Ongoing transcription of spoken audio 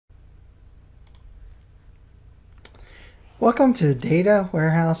Welcome to Data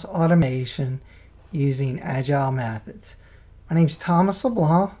Warehouse Automation using Agile methods. My name is Thomas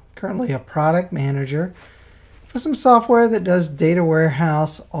LeBlanc, currently a product manager for some software that does data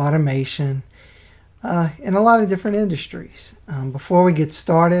warehouse automation in a lot of different industries. Before we get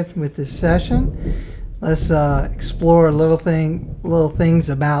started with this session, let's explore little things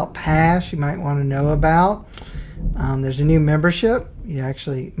about PASS you might want to know about. There's a new membership.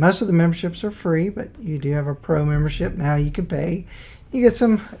 Most of the memberships are free, but you do have a pro membership now. You can pay. You get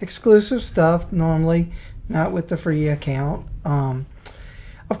some exclusive stuff, normally not with the free account.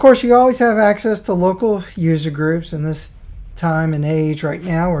 Of course, you always have access to local user groups. In this time and age right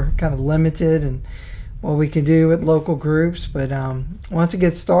now, we're kind of limited in what we can do with local groups. But once it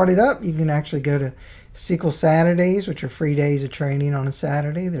gets started up, you can actually go to SQL Saturdays, which are free days of training on a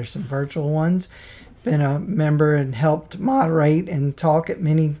Saturday. There's some virtual ones. Been a member and helped moderate and talk at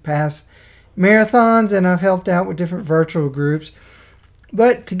many past marathons, and I've helped out with different virtual groups.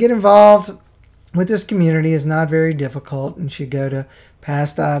 But to get involved with this community is not very difficult, and you should go to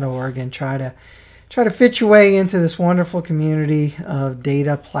pass.org and try to fit your way into this wonderful community of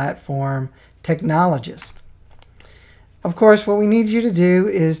data platform technologists. Of course, what we need you to do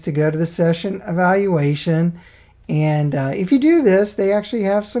is to go to the session evaluation. And if you do this, they actually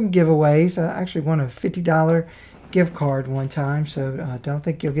have some giveaways. I actually won a $50 gift card one time, so don't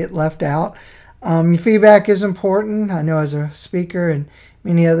think you'll get left out. Your feedback is important. I know as a speaker and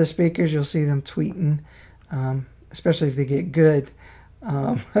many other speakers, you'll see them tweeting, especially if they get good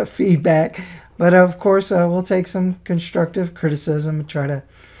feedback. But of course, we'll take some constructive criticism and try to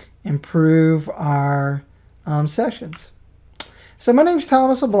improve our sessions. So my name's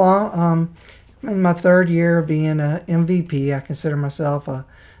Thomas LeBlanc. I'm in my third year of being an MVP. I consider myself a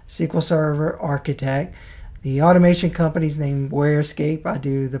SQL Server architect. The automation company's named Warescape. I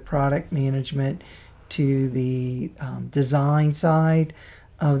do the product management to the design side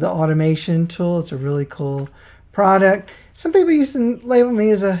of the automation tool. It's a really cool product. Some people used to label me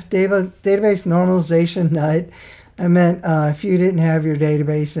as a database normalization nut. I meant if you didn't have your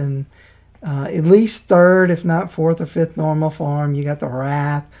database in at least third, if not fourth or fifth normal form, you got the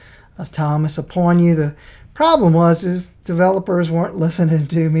wrath of Thomas upon you. The problem is developers weren't listening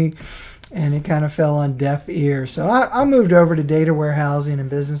to me, and it kind of fell on deaf ears. So I moved over to data warehousing and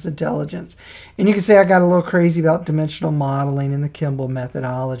business intelligence. And you can say I got a little crazy about dimensional modeling and the Kimball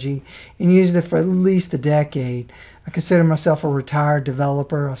methodology and used it for at least a decade. I consider myself a retired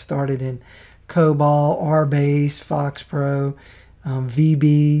developer. I started in COBOL, RBase, FoxPro,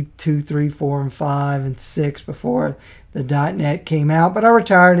 VB 2, 3, 4, and 5, and 6 before the .NET came out. But I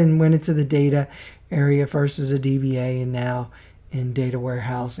retired and went into the data area first as a DBA and now in data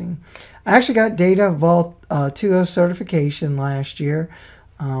warehousing. I actually got Data Vault 2.0 certification last year,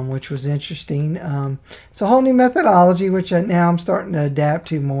 which was interesting. It's a whole new methodology, which now I'm starting to adapt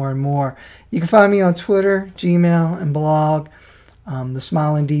to more and more. You can find me on Twitter, Gmail, and blog, the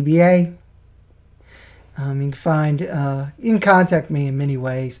Smiling DBA. You can contact me in many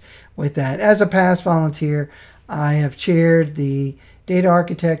ways with that. As a past volunteer, I have chaired the Data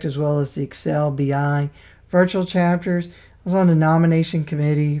Architect as well as the Excel BI virtual chapters. I was on the nomination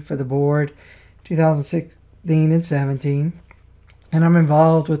committee for the board 2016 and 17. And I'm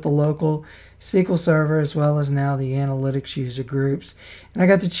involved with the local SQL Server as well as now the analytics user groups. And I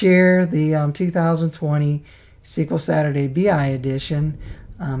got to chair the 2020 SQL Saturday BI edition.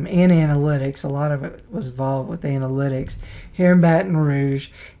 And analytics. A lot of it was involved with analytics here in Baton Rouge.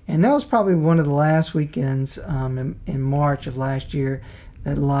 And that was probably one of the last weekends in March of last year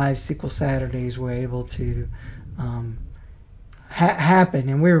that live SQL Saturdays were able to happen.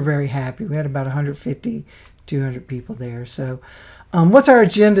 And we were very happy. We had about 150, 200 people there. So what's our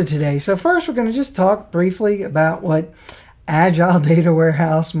agenda today? So first we're going to just talk briefly about what Agile Data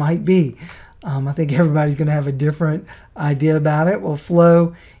Warehouse might be. I think everybody's going to have a different idea about it. We'll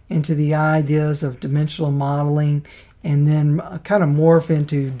flow into the ideas of dimensional modeling and then kind of morph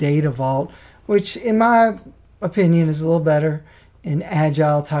into Data Vault, which in my opinion is a little better in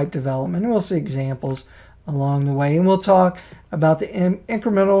Agile type development. And we'll see examples along the way. And we'll talk about the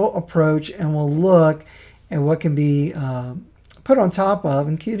incremental approach, and we'll look at what can be put on top of,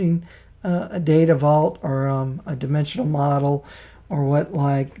 including a Data Vault or a dimensional model, or what,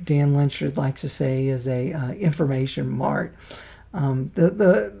 like Dan Lynchard likes to say, is a information mart.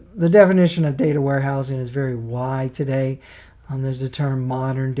 The definition of data warehousing is very wide today. There's the term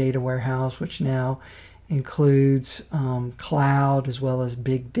modern data warehouse, which now includes cloud as well as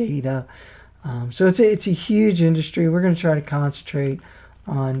big data. So it's a huge industry. We're going to try to concentrate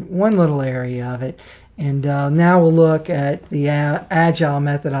on one little area of it. And now we'll look at the Agile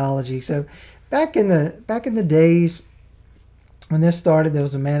methodology. So back in the days when this started, there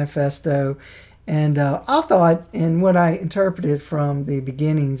was a manifesto, and I thought, and what I interpreted from the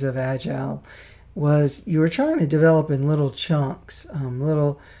beginnings of Agile was you were trying to develop in little chunks,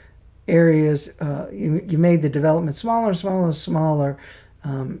 little areas. You made the development smaller, smaller, smaller,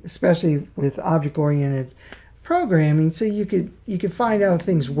 especially with object-oriented programming, so you could find out if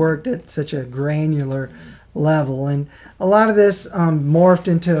things worked at such a granular level. And a lot of this morphed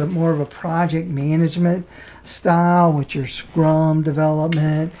into more of a project management style with your Scrum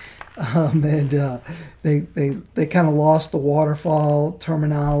development, and they kind of lost the waterfall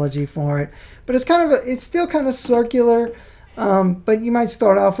terminology for it. But it's still kind of circular. But you might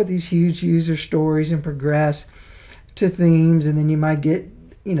start off with these huge user stories and progress to themes, and then you might get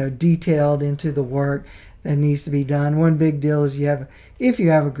detailed into the work that needs to be done. One big deal is if you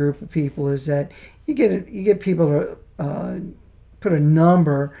have a group of people, is that you get people to put a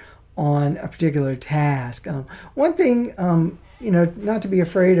number on a particular task. One thing, not to be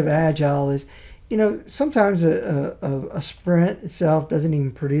afraid of Agile is, sometimes a sprint itself doesn't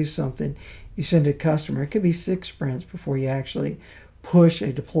even produce something you send to a customer. It could be 6 sprints before you actually push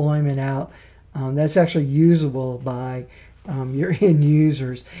a deployment out that's actually usable by your end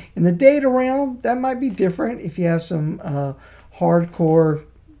users. In the data realm, that might be different if you have some hardcore,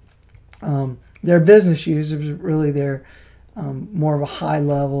 they're business users, really they're more of a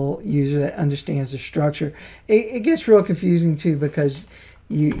high-level user that understands the structure. It gets real confusing too, because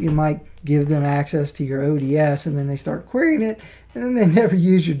you might give them access to your ODS and then they start querying it, and then they never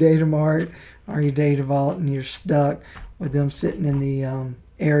use your data mart or your data vault, and you're stuck with them sitting in the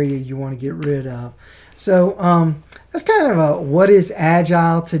area you want to get rid of. So that's kind of what is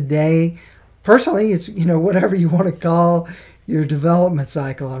Agile today. Personally, it's whatever you want to call your development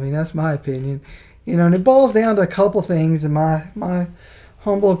cycle. I mean, that's my opinion. And it boils down to a couple things. And my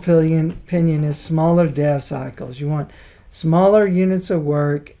humble opinion is smaller dev cycles. You want smaller units of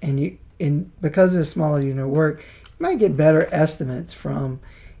work, and because of the smaller unit of work, you might get better estimates from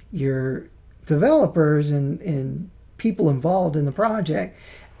your developers and people involved in the project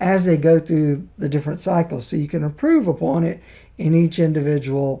as they go through the different cycles, so you can improve upon it in each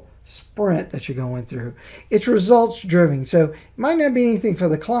individual sprint that you're going through. It's results driven, so it might not be anything for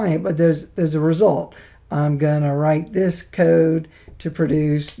the client, but there's a result. I'm gonna write this code to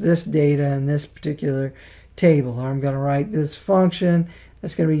produce this data in this particular table, or I'm gonna write this function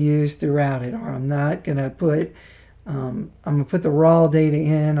that's gonna be used throughout it, or I'm not gonna put I'm gonna put the raw data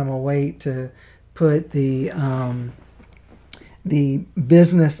in. I'm gonna wait to put the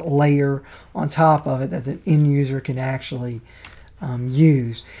business layer on top of it that the end user can actually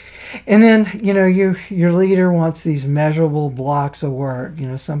use. And then your leader wants these measurable blocks of work.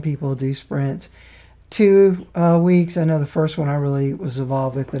 Some people do sprints 2 weeks. I know the first one I really was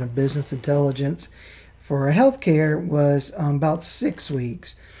involved with in a business intelligence for healthcare was about 6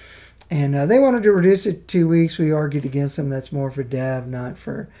 weeks, and they wanted to reduce it 2 weeks. We argued against them. That's more for dev, not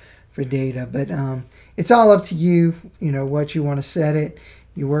for data. But it's all up to you, what you want to set it.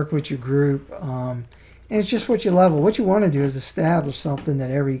 You work with your group, and it's just what you level. What you want to do is establish something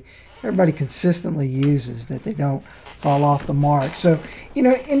that everybody consistently uses, that they don't fall off the mark. So, in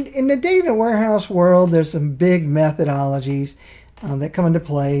the data warehouse world, there's some big methodologies that come into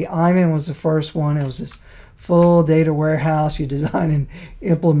play. Iman was the first one. It was this full data warehouse. You design and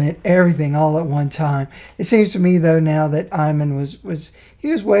implement everything all at one time. It seems to me, though, now that Iman was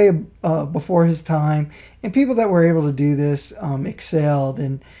way before his time, and people that were able to do this excelled.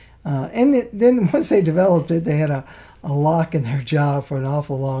 And then once they developed it, they had a lock in their job for an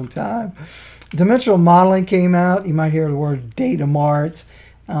awful long time. Dimensional modeling came out. You might hear the word data marts,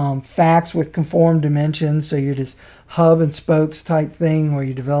 facts with conformed dimensions. So you're this hub and spokes type thing where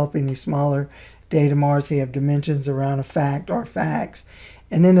you're developing these smaller data marts. They have dimensions around a fact or facts,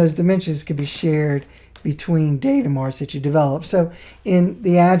 and then those dimensions can be shared between data marts that you develop. So in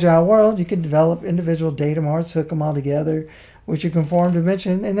the Agile world, you can develop individual data marts, hook them all together with your conformed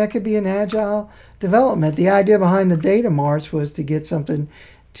dimension, and that could be an Agile development. The idea behind the data marts was to get something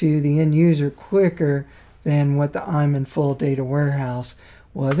to the end user quicker than what the Iman full data warehouse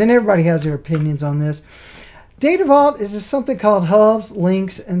was. And everybody has their opinions on this. Data Vault is just something called hubs,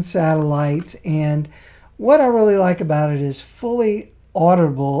 links, and satellites. And what I really like about it is fully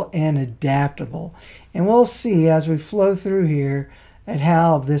auditable and adaptable. And we'll see as we flow through here at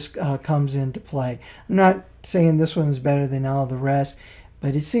how this comes into play. I'm not saying this one is better than all the rest,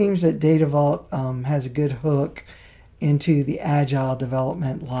 but it seems that Data Vault has a good hook into the Agile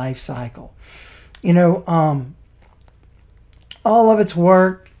development life cycle. All of its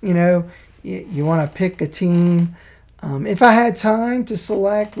work, you want to pick a team. If I had time to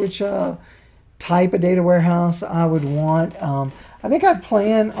select which type of data warehouse I would want. I think I'd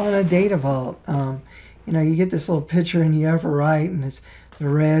plan on a data vault. You know, you get this little picture in the upper right, and it's the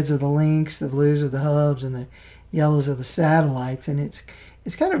reds are the links, the blues are the hubs, and the yellows are the satellites. And it's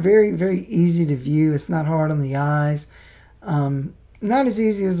kind of very, very easy to view. It's not hard on the eyes. Not as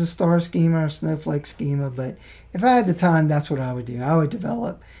easy as a star schema or snowflake schema, but if I had the time, that's what I would do. I would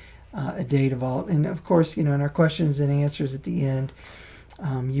develop a data vault. And of course, you know, in our questions and answers at the end,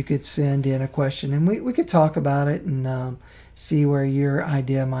 you could send in a question, and we could talk about it and see where your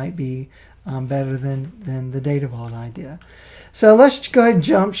idea might be better than the data vault idea. So let's go ahead and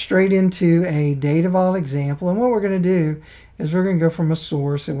jump straight into a data vault example. And what we're going to do is we're going to go from a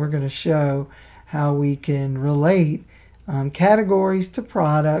source, and we're going to show how we can relate categories to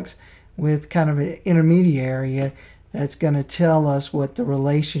products with kind of an intermediary that's going to tell us what the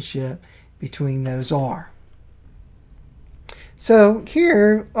relationship between those are. So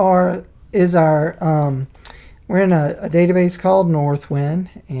here is our, we're in a database called Northwind,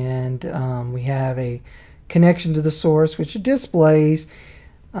 and we have a connection to the source which displays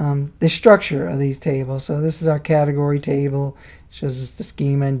the structure of these tables. So this is our category table, shows us the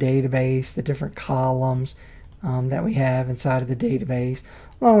schema and database, the different columns that we have inside of the database,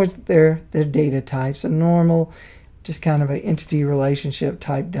 along with their data types. A normal, just kind of an entity relationship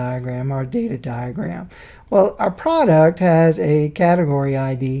type diagram, or data diagram. Well, our product has a category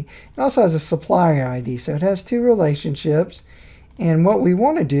ID. It also has a supplier ID, so it has two relationships. And what we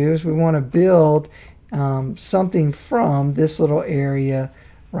want to do is we want to build something from this little area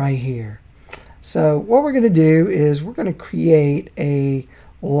right here. So what we're going to do is we're going to create a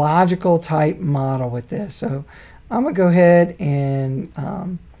logical type model with this. So I'm going to go ahead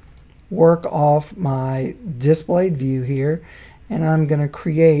and work off my displayed view here, and I'm going to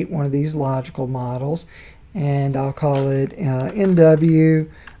create one of these logical models, and I'll call it NW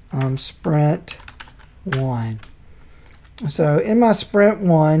Sprint 1. So in my Sprint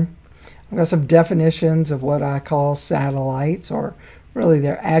 1, I've got some definitions of what I call satellites, or really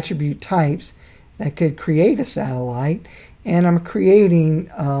their attribute types that could create a satellite, and I'm creating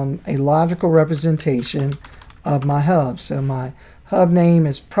a logical representation of my hub. So my hub name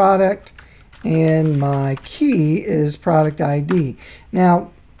is product, and my key is product ID.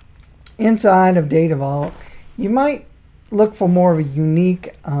 Now, inside of Data Vault, you might look for more of a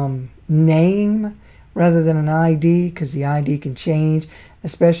unique name rather than an ID, because the ID can change,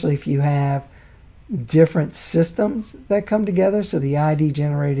 especially if you have different systems that come together. So the ID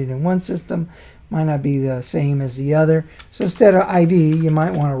generated in one system might not be the same as the other. So instead of ID, you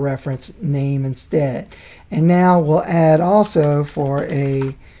might want to reference name instead. And now we'll add also for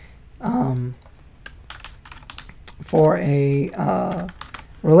a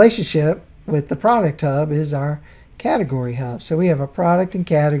relationship with the product hub is our category hub. So we have a product and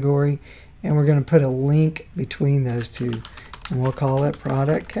category, and we're going to put a link between those two, and we'll call it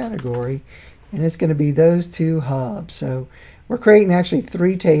product category, and it's going to be those two hubs. So we're creating actually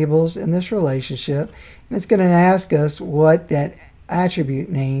 3 tables in this relationship, and it's going to ask us what that attribute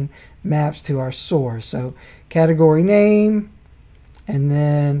name maps to our source. So category name and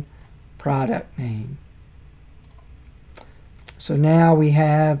then product name. So now we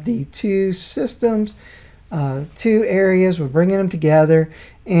have the two systems, 2 areas. We're bringing them together,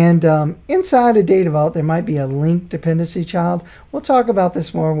 and inside a Data Vault there might be a link dependency child. We'll talk about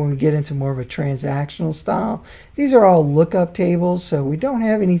this more when we get into more of a transactional style. These are all lookup tables, so we don't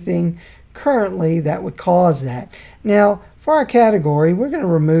have anything currently that would cause that. Now for our category, we're going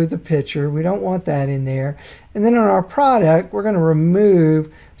to remove the picture. We don't want that in there. And then on our product, we're going to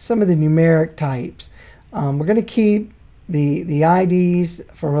remove some of the numeric types. We're going to keep the IDs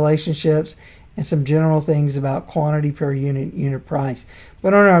for relationships and some general things about quantity per unit price.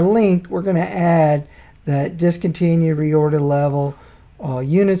 But on our link, we're going to add the discontinued, reorder level,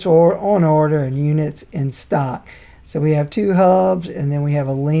 units or on order, and units in stock. So we have 2 hubs, and then we have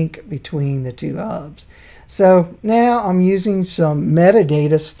a link between the 2 hubs. So now I'm using some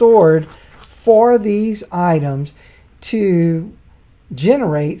metadata stored for these items to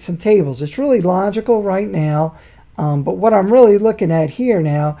generate some tables. It's really logical right now, but what I'm really looking at here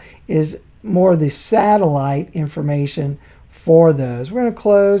now is more of the satellite information for those. We're going to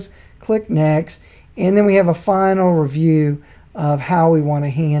close, click next, and then we have a final review of how we want to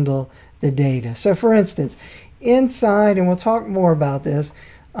handle the data. So for instance, inside, and we'll talk more about this,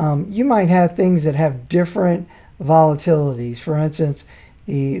 you might have things that have different volatilities. For instance,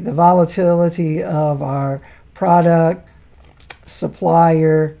 the volatility of our product,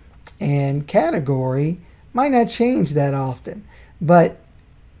 supplier, and category might not change that often, but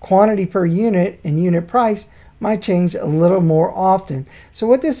quantity per unit and unit price might change a little more often. So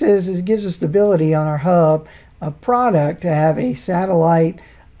what this is it gives us the ability on our hub of product to have a satellite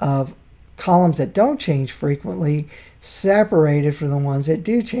of columns that don't change frequently separated from the ones that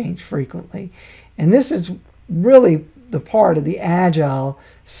do change frequently. And this is really the part of the Agile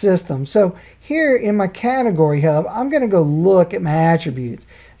system. So here in my category hub, I'm going to go look at my attributes.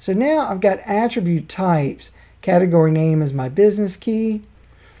 So now I've got attribute types. Category name is my business key.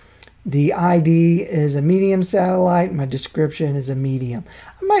 The ID is a medium satellite. My description is a medium.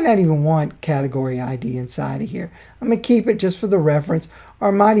 I might not even want category ID inside of here. I'm going to keep it just for the reference, or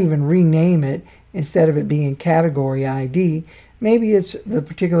I might even rename it instead of it being category ID. Maybe it's the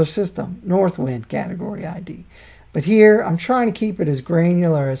particular system, Northwind category ID. But here, I'm trying to keep it as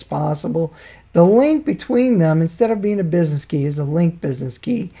granular as possible. The link between them, instead of being a business key, is a link business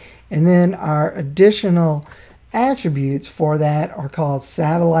key. And then our additional attributes for that are called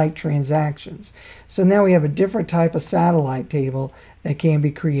satellite transactions. So now we have a different type of satellite table that can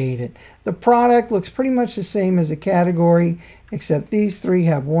be created. The product looks pretty much the same as the category, except these three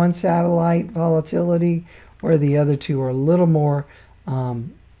have one satellite volatility, where the other two are a little more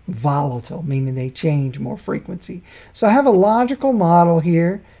volatile, meaning they change more frequency. So I have a logical model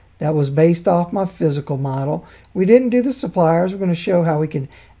here that was based off my physical model. We didn't do the suppliers. We're going to show how we can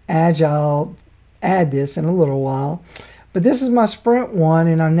Agile add this in a little while. But this is my sprint one,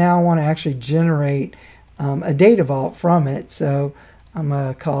 and I now want to actually generate a data vault from it. So I'm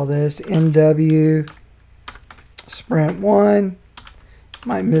going to call this MW sprint 1.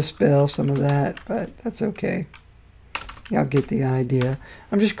 Might misspell some of that, but that's okay. Y'all get the idea.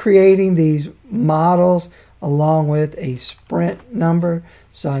 I'm just creating these models along with a sprint number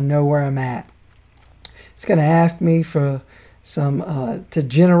so I know where I'm at. It's going to ask me for some to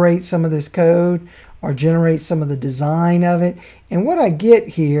generate some of this code or generate some of the design of it. And what I get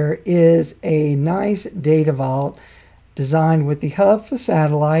here is a nice data vault designed with the hub for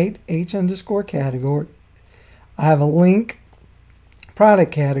satellite, H_category. I have a link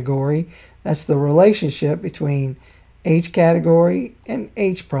product category. That's the relationship between H category and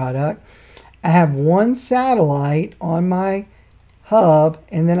H product. I have one satellite on my hub,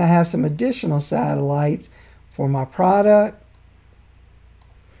 and then I have some additional satellites for my product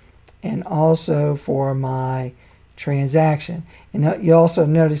and also for my transaction. And you also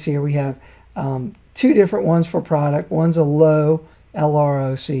notice here we have two different ones for product. One's a low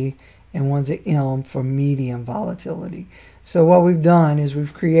LROC and one's an ILM for medium volatility. So what we've done is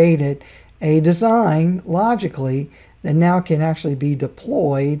we've created a design logically that now can actually be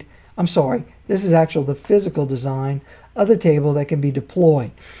deployed. I'm sorry, this is actually the physical design of the table that can be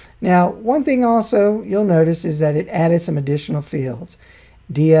deployed. Now, one thing also you'll notice is that it added some additional fields.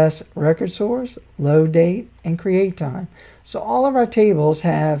 DS record source, load date, and create time. So all of our tables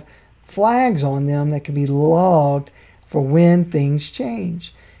have flags on them that can be logged for when things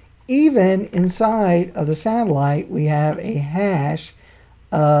change. Even inside of the satellite, we have a hash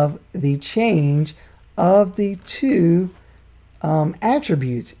of the change of the two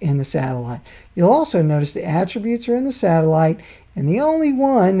attributes in the satellite. You'll also notice the attributes are in the satellite, and the only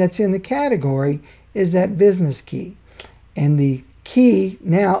one that's in the category is that business key. And the key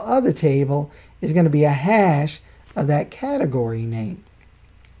now of the table is going to be a hash of that category name.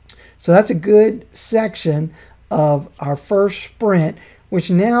 So that's a good section of our first sprint, which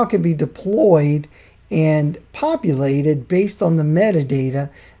now can be deployed and populated based on the metadata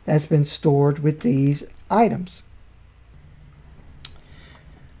that's been stored with these items.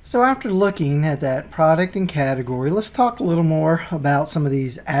 So after looking at that product and category, let's talk a little more about some of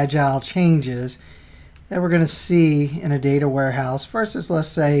these Agile changes that we're going to see in a data warehouse versus, let's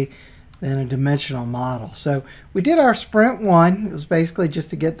say, in a dimensional model. So we did our sprint one. It was basically just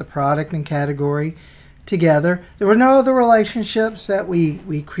to get the product and category together. There were no other relationships that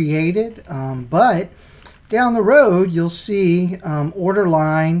we created, but down the road you'll see order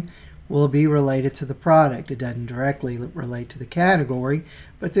line will be related to the product. It doesn't directly relate to the category,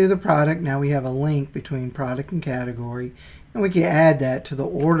 but through the product now we have a link between product and category, and we can add that to the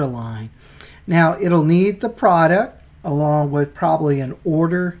order line. Now it'll need the product along with probably an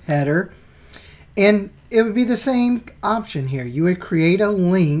order header, and it would be the same option here. You would create a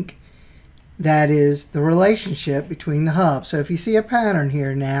link that is the relationship between the hubs. So if you see a pattern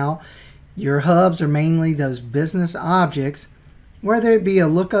here now, your hubs are mainly those business objects, whether it be a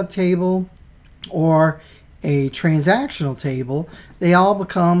lookup table or a transactional table. They all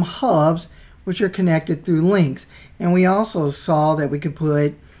become hubs which are connected through links. And we also saw that we could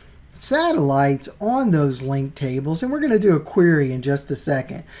put satellites on those link tables, and we're going to do a query in just a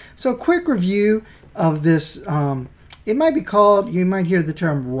second. So a quick review of this It might be called, you might hear the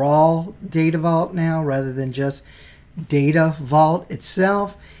term raw data vault now rather than just data vault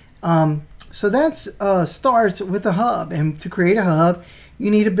itself. So that's starts with a hub, and to create a hub you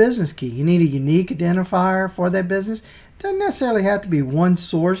need a business key. You need a unique identifier for that business. It doesn't necessarily have to be one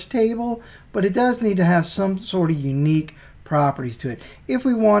source table, but it does need to have some sort of unique properties to it. If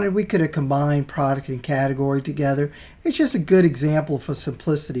we wanted, we could have combined product and category together. It's just a good example for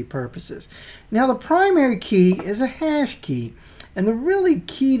simplicity purposes. Now the primary key is a hash key, and the really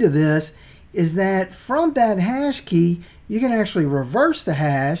key to this is that from that hash key you can actually reverse the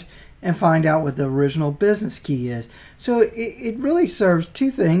hash and find out what the original business key is. So it really serves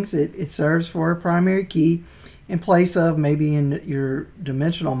two things. It serves for a primary key in place of, maybe in your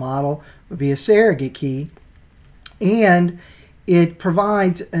dimensional model would be a surrogate key, and it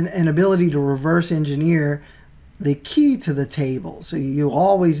provides an ability to reverse engineer the key to the table. So you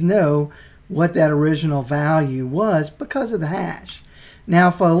always know what that original value was because of the hash.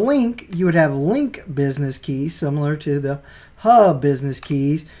 Now for a link, you would have link business keys similar to the hub business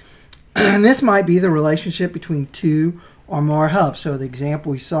keys. And this might be the relationship between two or more hubs. So the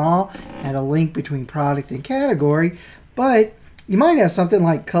example we saw had a link between product and category, but you might have something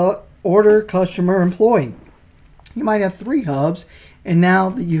like order, customer, employee. You might have three hubs, and now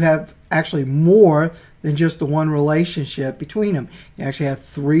that you have actually more than just the one relationship between them. You actually have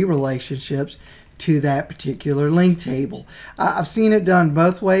three relationships to that particular link table. I've seen it done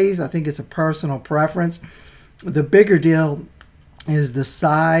both ways. I think it's a personal preference. The bigger deal is the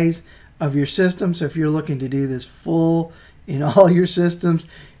size of your system. So if you're looking to do this full in all your systems,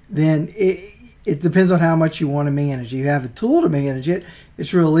 then it depends on how much you want to manage. You have a tool to manage it,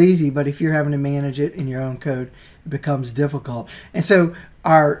 it's real easy, but if you're having to manage it in your own code, it becomes difficult. And so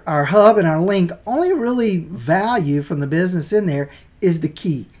our hub and our link only really value from the business in there is the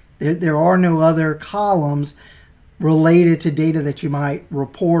key. There are no other columns related to data that you might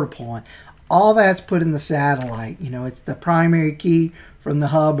report upon. All that's put in the satellite. You know, it's the primary key from the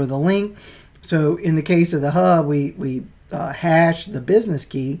hub or the link. So in the case of the hub, we hash the business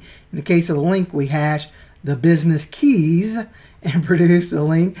key. In the case of the link, we hash the business keys and produce a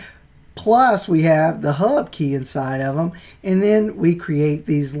link. Plus, we have the hub key inside of them. And then we create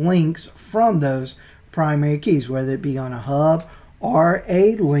these links from those primary keys, whether it be on a hub or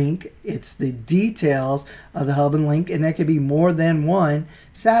a link. It's the details of the hub and link, and there could be more than one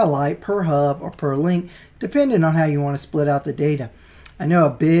satellite per hub or per link, depending on how you want to split out the data. I know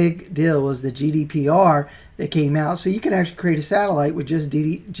a big deal was the GDPR that came out, so you can actually create a satellite with just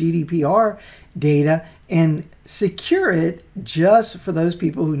GDPR data and secure it just for those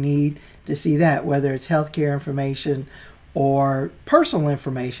people who need to see that, whether it's healthcare information or personal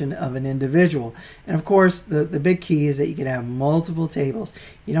information of an individual. And of course, the big key is that you can have multiple tables.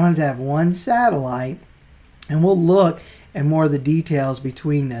 You don't have to have one satellite, and we'll look at more of the details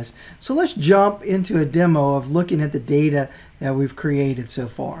between this. So let's jump into a demo of looking at the data that we've created so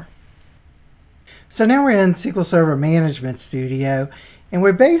far. So now we're in SQL Server Management Studio, and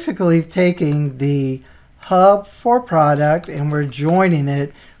we're basically taking the hub for product and we're joining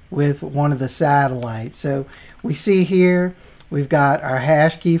it with one of the satellites. So we see here we've got our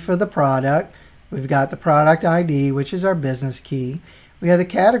hash key for the product, we've got the product ID, which is our business key, we have the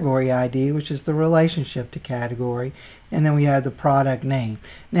category ID, which is the relationship to category, and then we have the product name.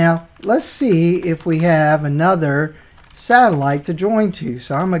 Now let's see if we have another satellite to join to.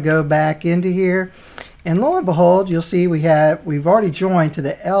 So I'm going to go back into here, and lo and behold, you'll see we've already joined to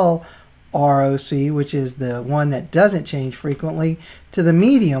the LROC, which is the one that doesn't change frequently, to the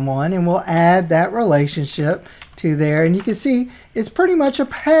medium one, and we'll add that relationship to there, and you can see it's pretty much a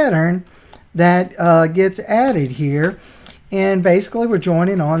pattern that gets added here. And basically we're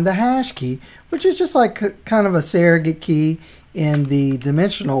joining on the hash key, which is just like kind of a surrogate key in the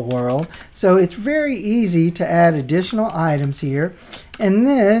dimensional world. So it's very easy to add additional items here, and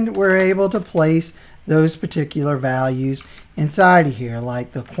then we're able to place those particular values inside of here,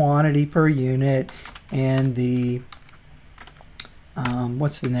 like the quantity per unit and the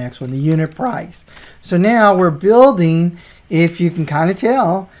what's the next one, the unit price. So now we're building, if you can kind of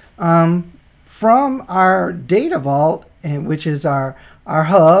tell, from our data vault, which is our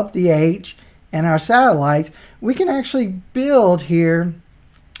hub, the H, and our satellites, we can actually build here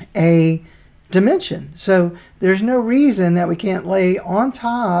a dimension. So there's no reason that we can't lay on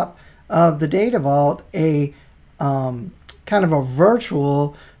top of the data vault a kind of a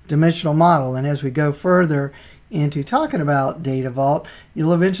virtual dimensional model. And as we go further into talking about data vault,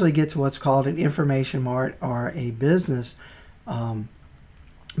 you'll eventually get to what's called an information mart or a business mart,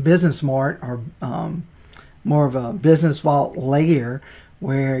 or more of a business vault layer,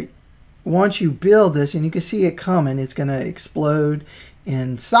 where once you build this, and you can see it coming, it's going to explode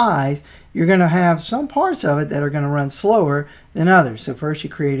in size. You're going to have some parts of it that are going to run slower than others. So first you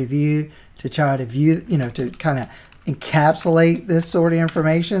create a view to try to view, to kind of encapsulate this sort of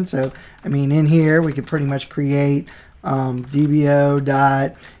information. So I mean, in here we could pretty much create dbo.vw,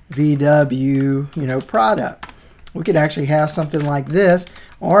 product. We could actually have something like this,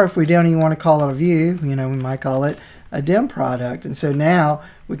 or if we don't even want to call it a view, we might call it a dim product. And so now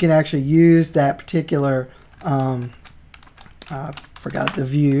we can actually use that particular forgot the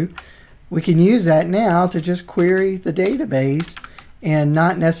view. We can use that now to just query the database and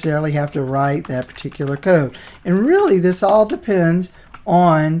not necessarily have to write that particular code. And really, this all depends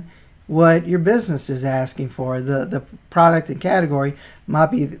on what your business is asking for. The product and category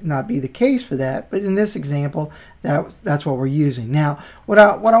might not be the case for that, but in this example, that's what we're using. Now, what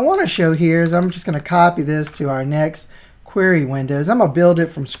I want to show here is I'm just going to copy this to our next query windows. I'm going to build it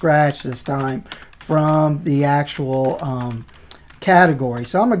from scratch this time from the actual category.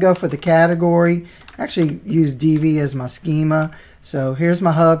 So I'm going to go for the category. Actually use DV as my schema. So here's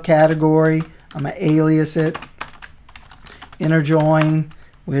my hub category. I'm going to alias it, interjoin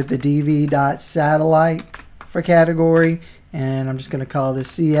with the dv.satellite for category, and I'm just going to call this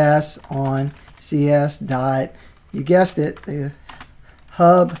CS on CS dot, you guessed it, the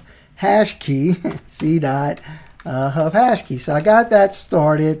hub hash key, C dot hub hash key. So I got that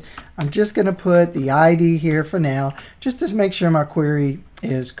started. I'm just going to put the ID here for now, just to make sure my query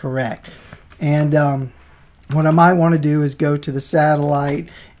is correct. And what I might want to do is go to the satellite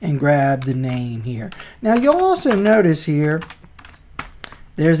and grab the name here. Now you'll also notice here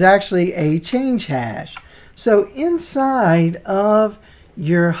there's actually a change hash. So inside of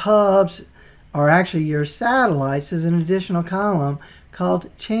your hubs, or actually your satellites, is an additional column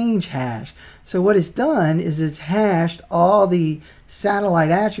called change hash. So what it's done is it's hashed all the satellite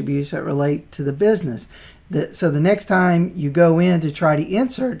attributes that relate to the business. So the next time you go in to try to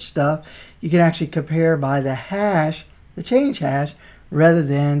insert stuff, you can actually compare by the hash, the change hash, rather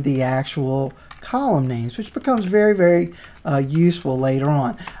than the actual column names, which becomes very, very useful later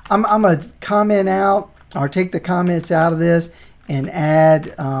on. I'm going to comment out, or take the comments out of this and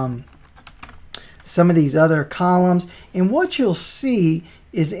add some of these other columns. And what you'll see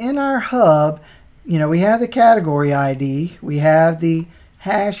is in our hub, we have the category ID, we have the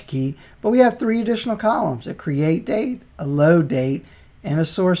hash key, but we have 3 additional columns: a create date, a load date, and a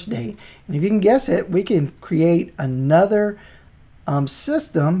source date. And if you can guess it, we can create another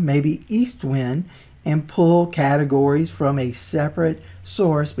system, maybe Eastwind, and pull categories from a separate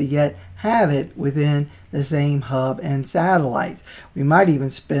source, but yet have it within the same hub and satellites. We might even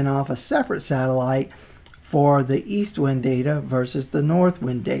spin off a separate satellite for the Eastwind data versus the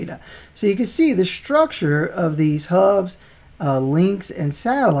Northwind data. So you can see the structure of these hubs, links, and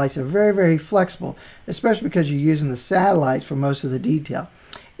satellites are very, very flexible, especially because you're using the satellites for most of the detail.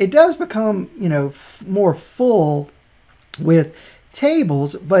 It does become, more full with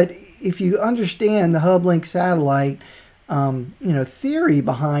tables, but if you understand the hub link satellite theory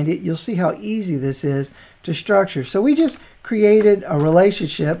behind it, you'll see how easy this is to structure. So we just created a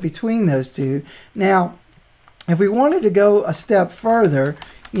relationship between those two. Now, if we wanted to go a step further,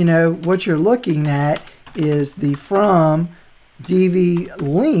 what you're looking at is the from DV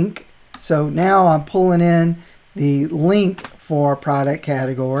link. So now I'm pulling in the link for product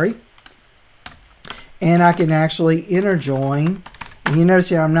category, and I can actually inner join. And you notice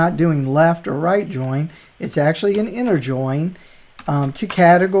here I'm not doing left or right join. It's actually an inner join to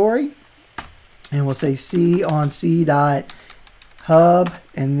category, and we'll say C on C dot hub,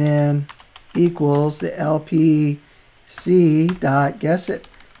 and then equals the LPC dot, guess it,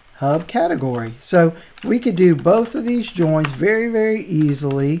 hub category. So we could do both of these joins very, very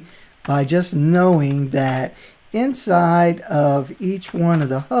easily by just knowing that inside of each one of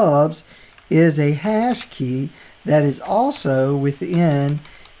the hubs is a hash key that is also within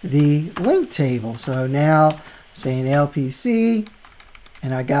the link table. So now I'm saying LPC,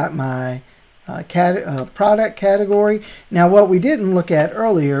 and I got my product category. Now what we didn't look at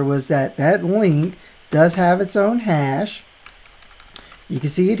earlier was that that link does have its own hash. You can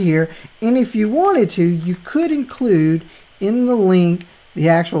see it here, and if you wanted to, you could include in the link the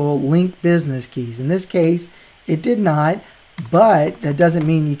actual link business keys. In this case, it did not, but that doesn't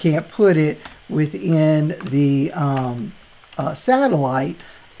mean you can't put it within the satellite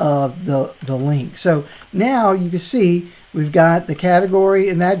of the link. So now you can see we've got the category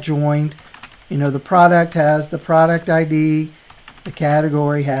and that joined. The product has the product ID, the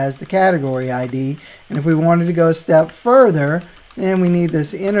category has the category ID, and if we wanted to go a step further, then we need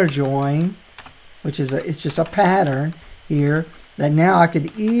this inner join, which is it's just a pattern here that now I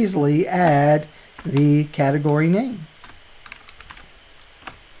could easily add the category name.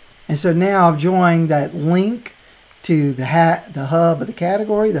 And so now I've joined that link to the hub of the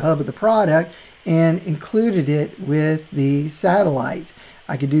category, the hub of the product, and included it with the satellites.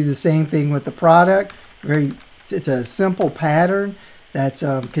 I could do the same thing with the product. It's a simple pattern that's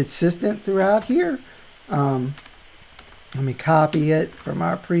consistent throughout here. Let me copy it from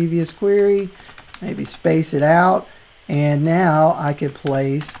our previous query, maybe space it out, and now I could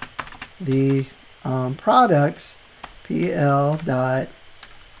place the products PL dot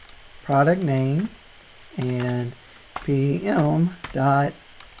product name and PM dot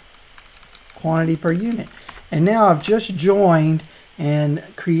quantity per unit. And now I've just joined and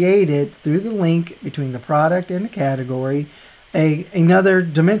created through the link between the product and the category another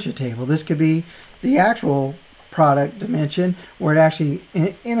dimension table. This could be the actual product dimension where it actually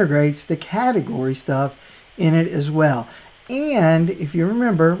integrates the category stuff in it as well. And if you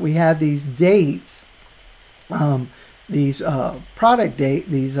remember, we had these dates, these product date,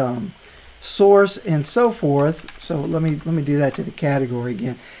 these source and so forth. So let me do that to the category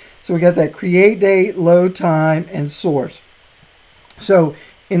again. So we got that create date, load time, and source. So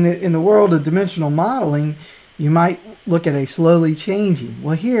in the world of dimensional modeling, you might look at a slowly changing.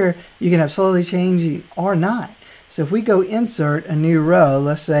 Well, here you can have slowly changing or not. So if we go insert a new row,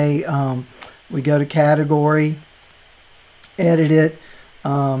 let's say we go to category, edit it,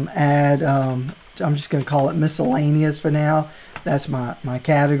 add, I'm just going to call it miscellaneous for now. That's my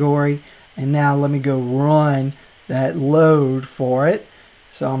category. And now let me go run that load for it.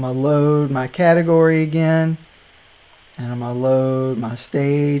 So I'm going to load my category again. And I'm going to load my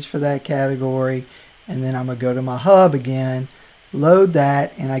stage for that category. And then I'm going to go to my hub again, load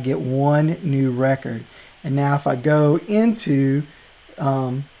that, and I get one new record. And now if I go into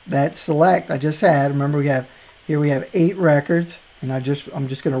that select I just had, remember we have 8 records, and I'm just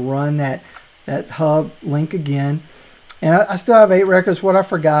going to run that hub link again. And I still have 8 records. What I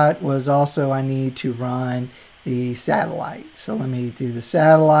forgot was also I need to run the satellite. So let me do the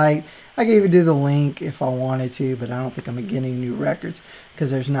satellite. I could even do the link if I wanted to, but I don't think I'm getting new records because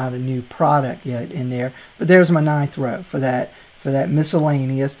there's not a new product yet in there. But there's my 9th row for that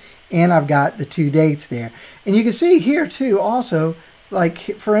miscellaneous, and I've got the 2 dates there. And you can see here too also, like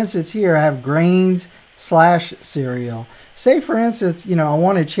for instance here I have grains / cereal. Say for instance, I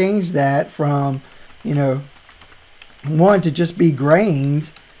want to change that from, one to just be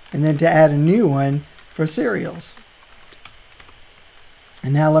grains and then to add a new one for cereals.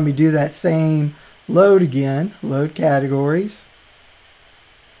 And now let me do that same load again, load categories.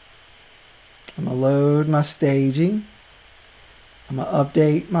 I'm going to load my staging. I'm going to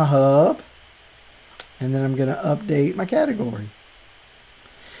update my hub. And then I'm going to update my category.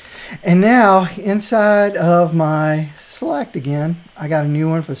 And now inside of my select again, I got a new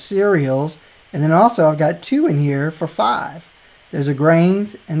one for cereals. And then also I've got 2 in here for 5. There's a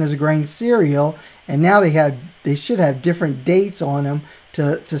grains and there's a grain cereal. And now they should have different dates on them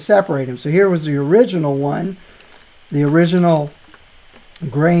to separate them. So here was the original one, the original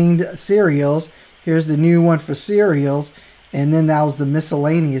grained cereals. Here's the new one for cereals, and then that was the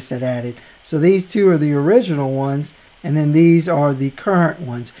miscellaneous that added. So these 2 are the original ones, and then these are the current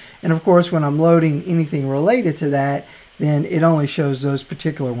ones. And of course, when I'm loading anything related to that, then it only shows those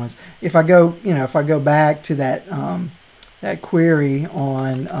particular ones. If I go, if I go back to that that query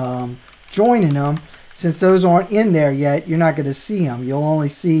on joining them, since those aren't in there yet, you're not going to see them. You'll only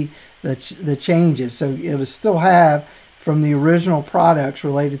see the changes. So it'll still have from the original products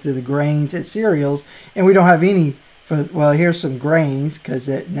related to the grains and cereals, and we don't have any for, well, here's some grains because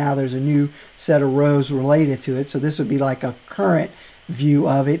now there's a new set of rows related to it. So this would be like a current view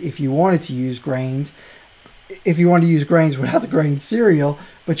of it if you wanted to use grains. If you want to use grains without the grain cereal,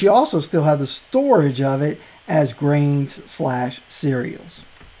 but you also still have the storage of it as grains / cereals.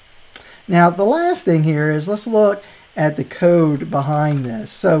 Now the last thing here is let's look at the code behind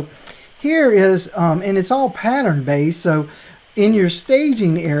this. So here is, and it's all pattern based, so in your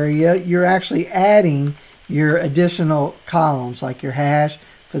staging area you're actually adding your additional columns like your hash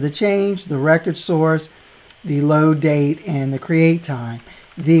for the change, the record source, the load date, and the create time.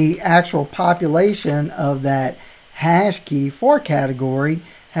 The actual population of that hash key for category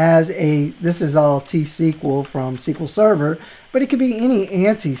has this is all T-SQL from SQL Server, but it could be any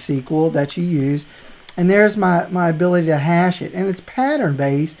ANSI SQL that you use. And there's my ability to hash it. And it's pattern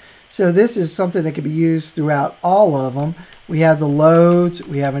based, so this is something that can be used throughout all of them. We have the loads,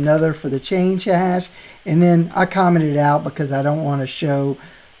 we have another for the change hash, and then I commented out because I don't want to show,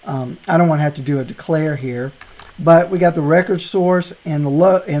 I don't want to have to do a declare here. But we got the record source and the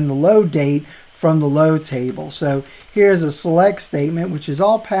load date from the load table. So here's a select statement, which is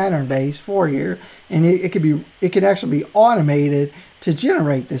all pattern based for here, and it could actually be automated to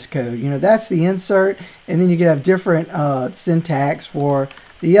generate this code. You know, that's the insert, and then you could have different syntax for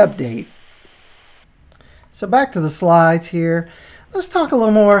the update. So back to the slides here. Let's talk a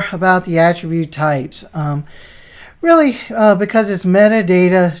little more about the attribute types. Really, because it's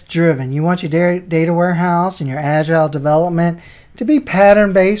metadata driven. You want your data warehouse and your Agile development to be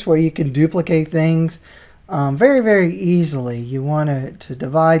pattern based, where you can duplicate things very, very easily. You want to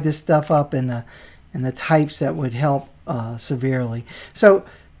divide this stuff up in the types that would help severely. So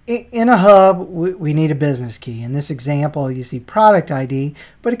in a hub, we need a business key. In this example, you see product ID,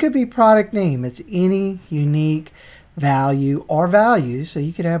 but it could be product name. It's any unique value or values, so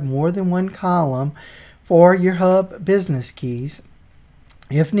you could have more than one column for your hub business keys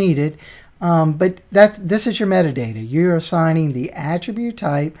if needed. But this is your metadata. You're assigning the attribute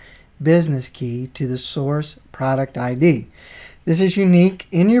type business key to the source product ID. This is unique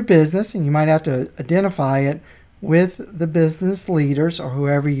in your business, and you might have to identify it with the business leaders or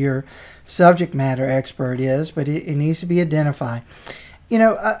whoever your subject matter expert is, but it needs to be identified. You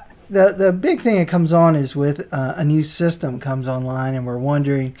know, the big thing that comes on is with a new system comes online, and we're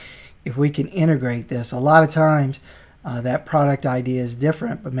wondering if we can integrate this. A lot of times that product ID is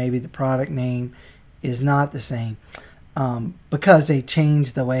different, but maybe the product name is not the same because they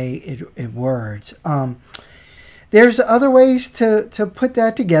change the way it words. There's other ways to put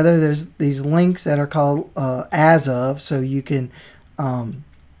that together. There's these links that are called as of, so you can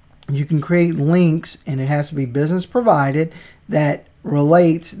create links, and it has to be business provided, that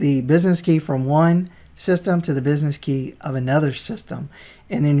relates the business key from one system to the business key of another system,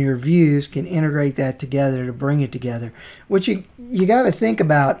 and then your views can integrate that together to bring it together. What you got to think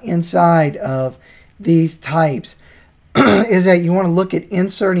about inside of these types is that you want to look at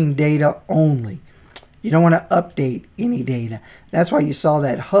inserting data only. You don't want to update any data. That's why you saw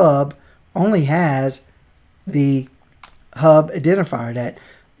that hub only has the hub identifier, that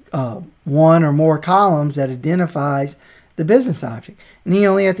one or more columns that identifies the business object. And you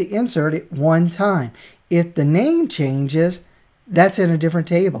only have to insert it one time. If the name changes, that's in a different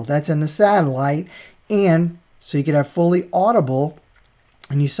table. That's in the satellite. And so you could have fully audible.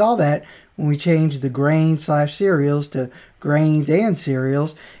 And you saw that when we changed the grain/cereals to grains and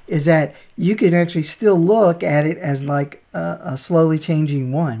cereals, is that you can actually still look at it as like a slowly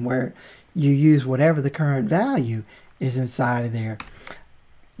changing one, where you use whatever the current value is inside of there.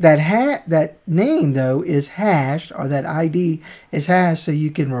 That name, though, is hashed, or that ID is hashed, so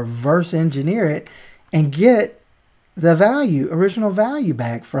you can reverse engineer it and get the original value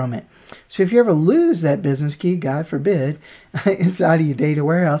back from it. So if you ever lose that business key, God forbid, inside of your data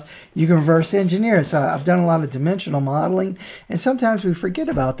warehouse, you can reverse engineer it. So I've done a lot of dimensional modeling, and sometimes we forget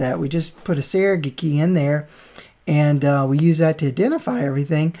about that. We just put a surrogate key in there, and we use that to identify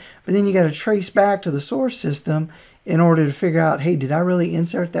everything. But then you got to trace back to the source system in order to figure out, hey, did I really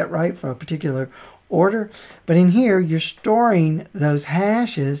insert that right for a particular order? But in here, you're storing those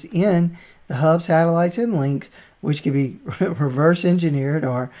hashes in the hub, satellites, and links, which can be reverse engineered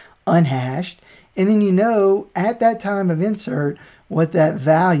or unhashed, and then you know at that time of insert what that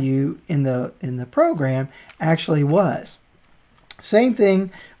value in the program actually was. Same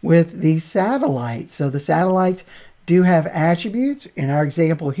thing with these satellites. So the satellites do have attributes. In our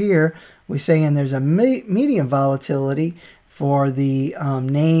example here, we're saying there's a medium volatility for the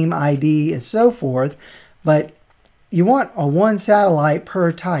name, ID, and so forth, but you want a one satellite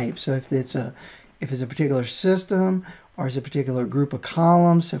per type. So if it's a particular system, or is a particular group of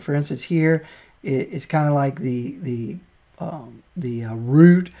columns. So for instance here, it's kind of like the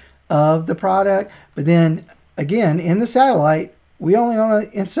root of the product. But then again, in the satellite, we only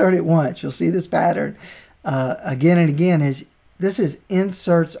want to insert it once. You'll see this pattern again and again. This is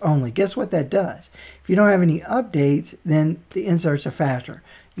inserts only. Guess what that does? If you don't have any updates, then the inserts are faster.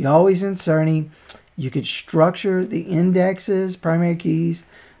 You're always inserting. You could structure the indexes, primary keys,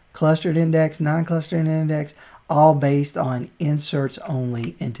 clustered index, non-clustered index, all based on inserts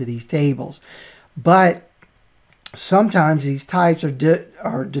only into these tables. But sometimes these types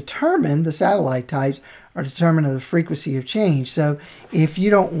are determined, the satellite types are determined of the frequency of change. So if you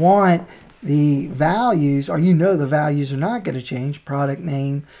don't want the values, or you know the values are not going to change, product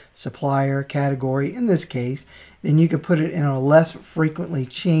name, supplier, category in this case, then you could put it in a less frequently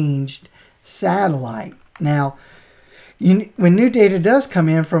changed satellite. Now, when new data does come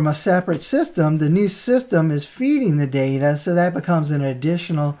in from a separate system, the new system is feeding the data, so that becomes an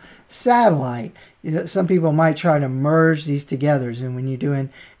additional satellite. Some people might try to merge these together, and when you're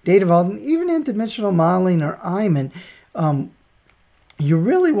doing data vault, even in dimensional modeling or IMAN, you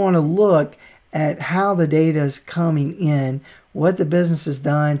really want to look at how the data is coming in, what the business has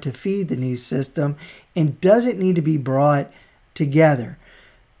done to feed the new system, and does it need to be brought together.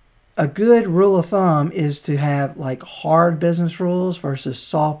 A good rule of thumb is to have like hard business rules versus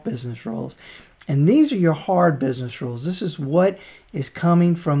soft business rules. And these are your hard business rules. This is what is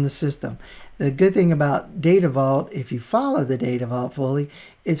coming from the system. The good thing about Data Vault, if you follow the Data Vault fully,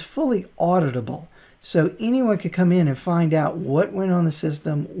 it's fully auditable. So anyone could come in and find out what went on the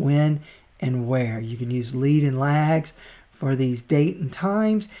system, when, and where. You can use lead and lags for these date and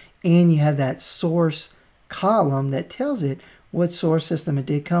times, and you have that source column that tells it what source system it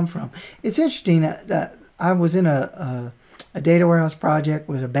did come from. It's interesting that I was in a data warehouse project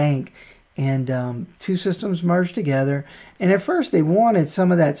with a bank, and two systems merged together. And at first they wanted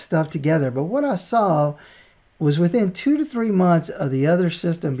some of that stuff together, but what I saw was within 2 to 3 months of the other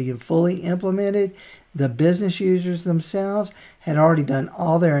system being fully implemented, the business users themselves had already done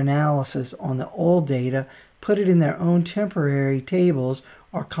all their analysis on the old data, put it in their own temporary tables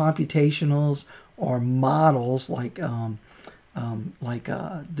or computationals or models like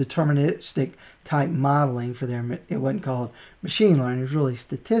deterministic type modeling for their, it wasn't called machine learning, it was really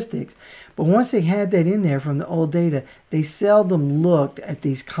statistics. But once they had that in there from the old data, they seldom looked at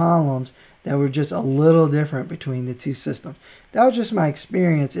these columns that were just a little different between the two systems. That was just my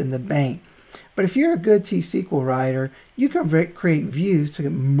experience in the bank. But if you're a good T-SQL writer, you can create views to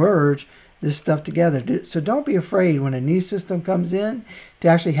merge this stuff together. So don't be afraid when a new system comes in to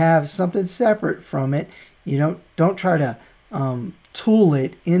actually have something separate from it. You don't try to tool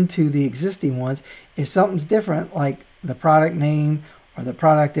it into the existing ones. If something's different, like the product name or the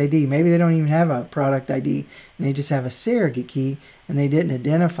product ID, maybe they don't even have a product ID and they just have a surrogate key and they didn't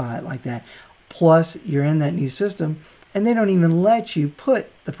identify it like that. Plus, you're in that new system and they don't even let you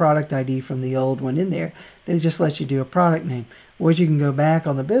put the product ID from the old one in there. They just let you do a product name. What you can go back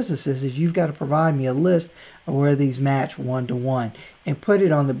on the businesses is you've got to provide me a list of where these match one-to-one and put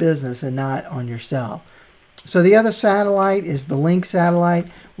it on the business and not on yourself. So the other satellite is the link satellite.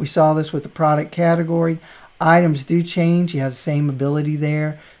 We saw this with the product category. Items do change. You have the same ability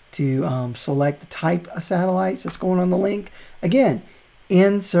there to select the type of satellites that's going on the link. Again,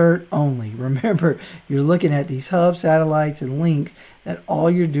 insert only. Remember, you're looking at these hub satellites and links that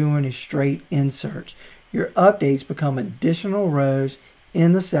all you're doing is straight inserts. Your updates become additional rows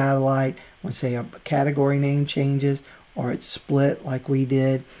in the satellite when, say, a category name changes or it's split like we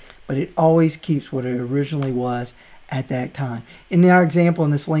did, but it always keeps what it originally was at that time. In our example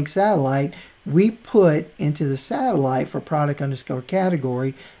in this link satellite, we put into the satellite for product underscore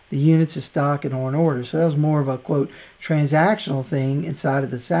category the units of stock and on order. So that was more of a, quote, transactional thing inside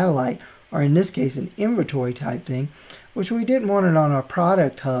of the satellite, or in this case, an inventory type thing, which we didn't want it on our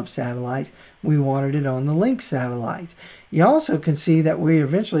product hub satellites. We wanted it on the link satellites. You also can see that we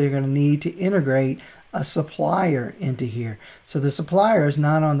eventually are going to need to integrate a supplier into here. So the supplier is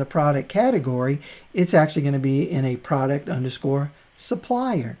not on the product category. It's actually going to be in a product underscore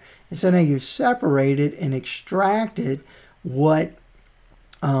supplier. And so now you've separated and extracted what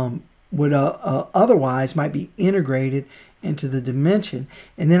would otherwise might be integrated into the dimension.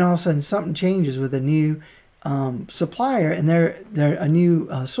 And then all of a sudden something changes with a new supplier, and they're a new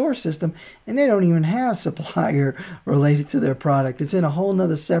source system, and they don't even have supplier related to their product. It's in a whole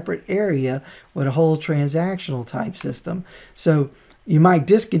nother separate area with a whole transactional type system. So you might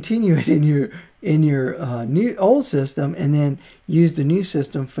discontinue it in your new old system and then use the new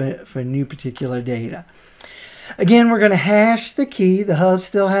system for new particular data. Again, we're going to hash the key. The hub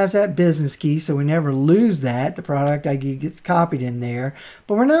still has that business key, so we never lose that. The product ID gets copied in there.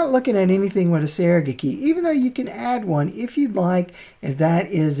 But we're not looking at anything with a surrogate key, even though you can add one if you'd like, if that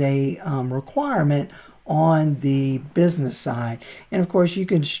is a requirement on the business side. And of course, you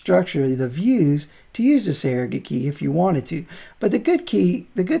can structure the views to use a surrogate key if you wanted to. But the good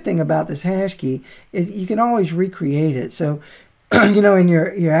thing about this hash key is you can always recreate it. So you know, in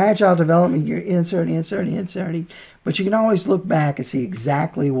your agile development, you're inserting, but you can always look back and see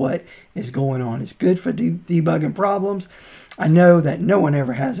exactly what is going on. It's good for debugging problems. I know that no one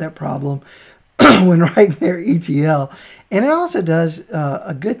ever has that problem when writing their ETL. And it also does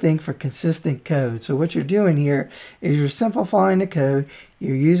a good thing for consistent code. So what you're doing here is you're simplifying the code.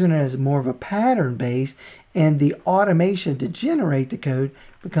 You're using it as more of a pattern base, and the automation to generate the code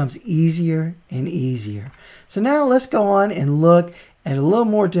becomes easier and easier. So now let's go on and look at a little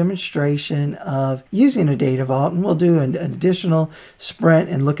more demonstration of using a data vault, and we'll do an additional sprint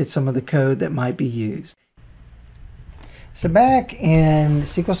and look at some of the code that might be used. So back in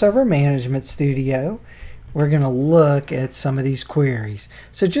SQL Server Management Studio, we're going to look at some of these queries.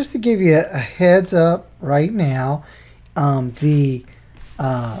 So just to give you a heads up right now, the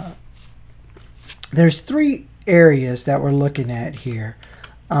there's three areas that we're looking at here.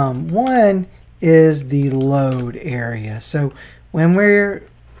 One is the load area. So when we're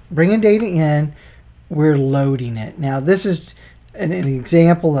bringing data in, we're loading it. Now this is an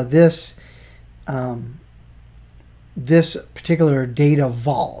example of this this particular data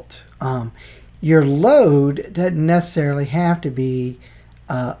vault. Your load doesn't necessarily have to be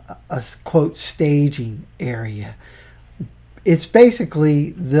a quote staging area. It's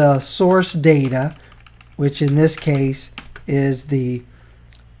basically the source data, which in this case is the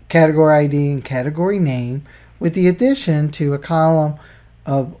category ID and category name, with the addition to a column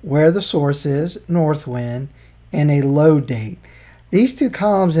of where the source is, Northwind, and a load date. These two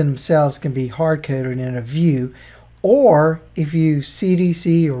columns in themselves can be hard-coded in a view, or if you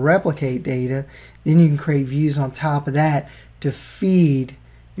CDC or replicate data, then you can create views on top of that to feed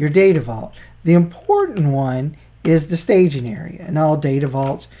your data vault. The important one is the staging area, and all data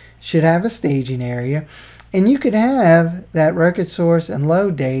vaults should have a staging area, and you could have that record source and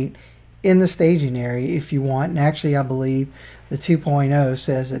load date in the staging area if you want, and actually I believe the 2.0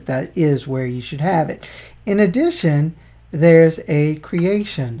 says that that is where you should have it. In addition, there's a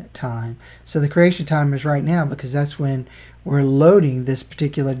creation time. So the creation time is right now because that's when we're loading this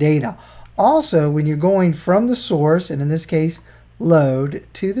particular data. Also, when you're going from the source, and in this case load,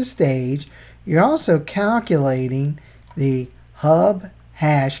 to the stage, you're also calculating the hub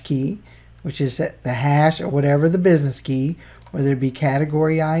hash key, which is the hash or whatever the business key, whether it be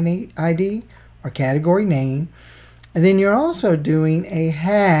category ID or category name. And then you're also doing a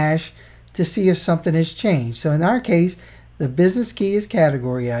hash to see if something has changed. So in our case, the business key is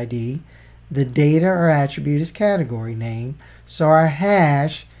category ID, the data or attribute is category name, so our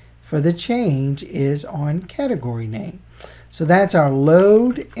hash for the change is on category name. So that's our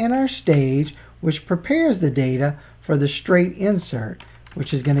load and our stage, which prepares the data for the straight insert,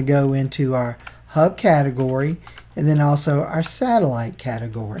 which is going to go into our hub category and then also our satellite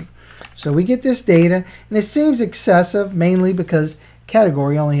category. So we get this data, and it seems excessive mainly because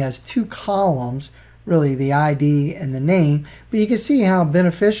category only has two columns, really the ID and the name, but you can see how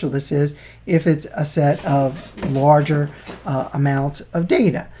beneficial this is if it's a set of larger amounts of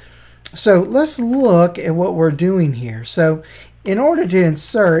data. So let's look at what we're doing here. So in order to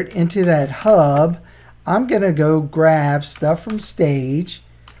insert into that hub, I'm going to go grab stuff from stage.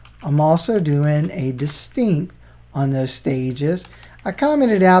 I'm also doing a distinct on those stages. I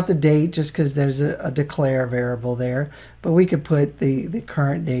commented out the date just because there's a declare variable there, but we could put the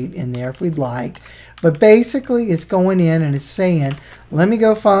current date in there if we'd like. But basically it's going in and it's saying, let me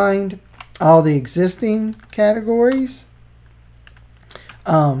go find all the existing categories.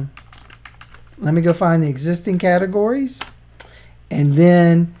 Let me go find the existing categories and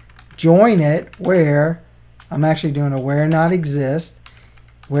then join it where I'm actually doing a where not exist,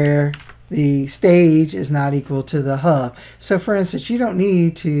 where the stage is not equal to the hub. So for instance, you don't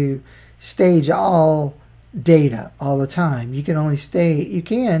need to stage all data all the time. You can only you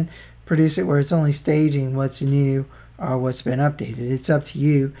can produce it where it's only staging what's new or what's been updated. It's up to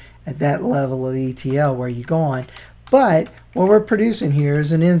you at that level of ETL where you go on. But what we're producing here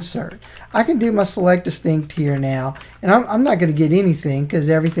is an insert. I can do my select distinct here now, and I'm not going to get anything because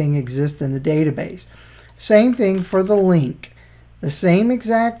everything exists in the database. Same thing for the link. The same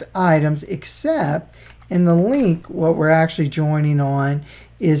exact items, except in the link what we're actually joining on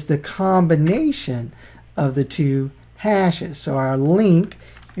is the combination of the two hashes. So our link,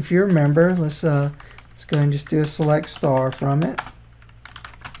 if you remember, let's go and just do a select star from it.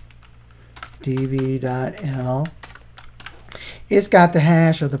 db.l. It's got the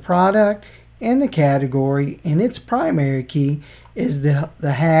hash of the product and the category, and its primary key is the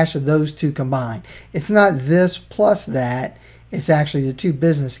hash of those two combined. It's not this plus that. It's actually the two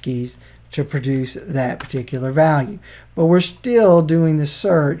business keys to produce that particular value. But we're still doing the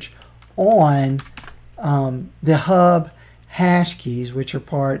search on the hub hash keys, which are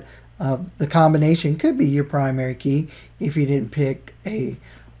part of the combination. Could be your primary key if you didn't pick a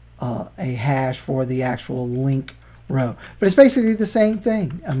hash for the actual link row. But it's basically the same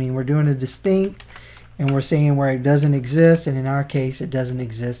thing. I mean, we're doing a distinct, and we're saying where it doesn't exist, and in our case, it doesn't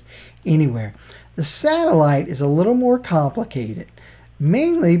exist anywhere. The satellite is a little more complicated,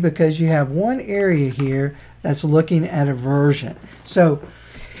 mainly because you have one area here that's looking at a version. So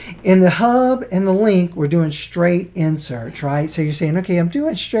in the hub and the link, we're doing straight inserts, right? So you're saying, okay, I'm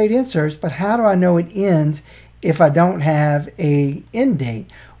doing straight inserts, but how do I know it ends if I don't have a end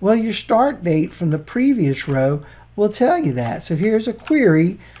date? Well, your start date from the previous row will tell you that. So here's a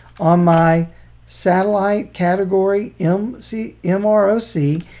query on my satellite category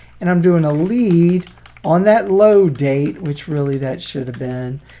MROC, and I'm doing a lead on that load date, which really that should have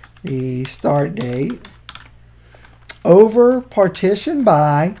been the start date, over partition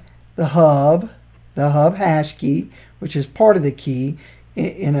by the hub hash key, which is part of the key.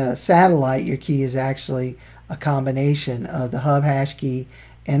 In a satellite, your key is actually a combination of the hub hash key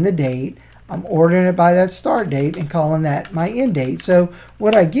and the date. I'm ordering it by that start date and calling that my end date. So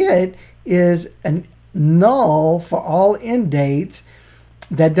what I get is a null for all end dates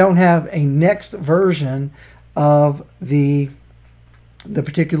that don't have a next version of the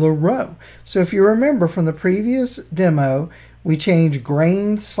particular row. So if you remember from the previous demo, we changed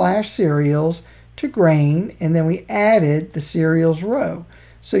grain/cereals to grain, and then we added the cereals row.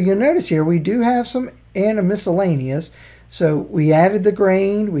 So you'll notice here we do have some and a miscellaneous. So we added the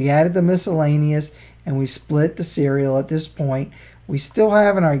grain, we added the miscellaneous, and we split the cereal at this point. We still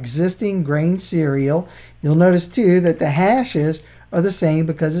have in our existing grain cereal. You'll notice too that the hashes are the same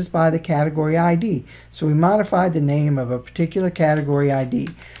because it's by the category ID. So we modified the name of a particular category ID.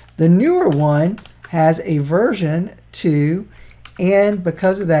 The newer one has a version 2, and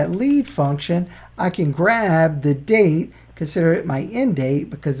because of that lead function, I can grab the date, consider it my end date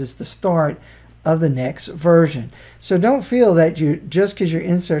because it's the start of the next version. So don't feel that just because you're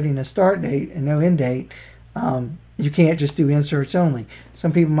inserting a start date and no end date, you can't just do inserts only.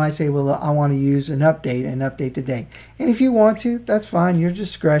 Some people might say, well, I want to use an update and update the date. And if you want to, that's fine, your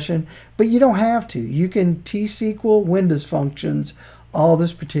discretion, but you don't have to. You can T-SQL Windows functions all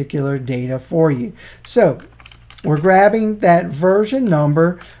this particular data for you. So we're grabbing that version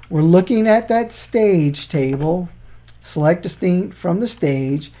number. We're looking at that stage table, select distinct from the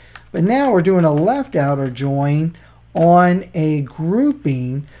stage, but now we're doing a left outer join on a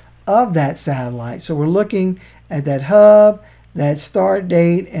grouping of that satellite. So we're looking at that hub, that start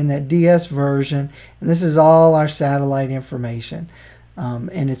date, and that DS version, and this is all our satellite information.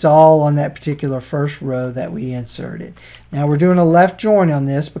 And it's all on that particular first row that we inserted. Now we're doing a left join on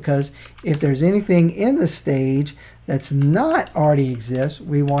this because if there's anything in the stage that's not already exists,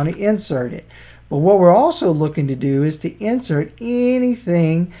 we want to insert it. But what we're also looking to do is to insert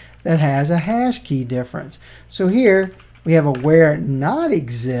anything that has a hash key difference. So here we have a where not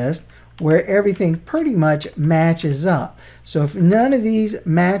exist, where everything pretty much matches up. So if none of these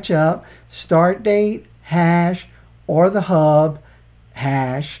match up, start date, hash, or the hub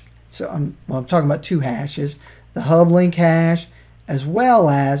hash, so I'm talking about two hashes, the hub link hash as well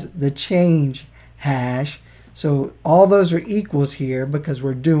as the change hash. So all those are equals here because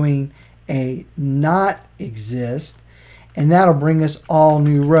we're doing a not exist, and that'll bring us all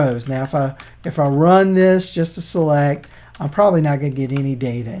new rows. Now if I run this just to select, I'm probably not going to get any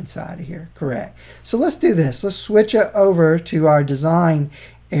data inside of here. Correct. So let's do this. Let's switch it over to our design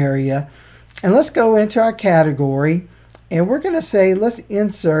area, and let's go into our category, and we're going to say let's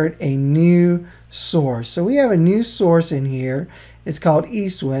insert a new source. So we have a new source in here. It's called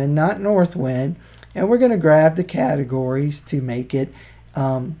east wind, not north wind, and we're going to grab the categories to make it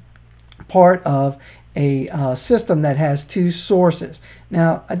part of a system that has two sources.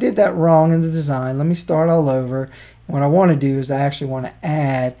 Now I did that wrong in the design. Let me start all over. What I want to do is I actually want to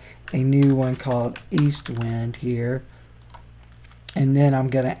add a new one called east wind here, and then I'm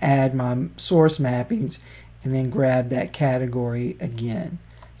going to add my source mappings and then grab that category again.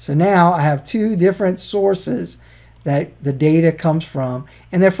 So now I have two different sources that the data comes from,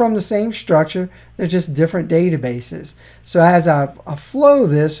 and they're from the same structure, they're just different databases. So as I flow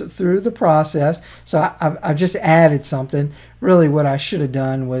this through the process, so I've just added something. Really what I should have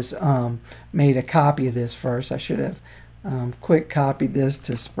done was made a copy of this first. I should have quick copied this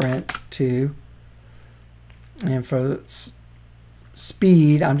to Sprint 2. And for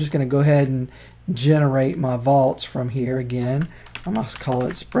speed, I'm just going to go ahead and generate my vaults from here again. I'm going to call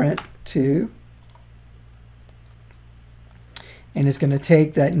it Sprint 2. And it's going to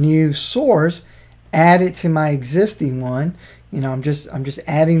take that new source, add it to my existing one. You know, I'm just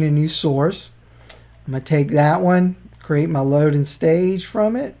adding a new source. I'm going to take that one, create my load and stage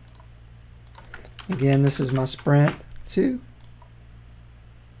from it. Again, this is my Sprint 2.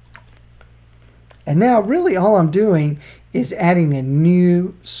 And now really all I'm doing is adding a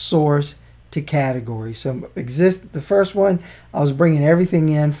new source to category. So the first one, I was bringing everything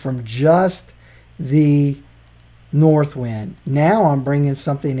in from just the north wind. Now I'm bringing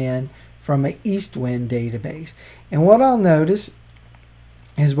something in from an east wind database. And what I'll notice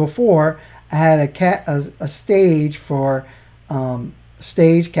is before I had a stage for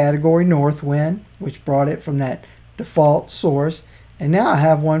stage category north wind, which brought it from that default source, and now I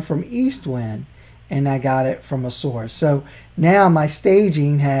have one from east wind, and I got it from a source. So now my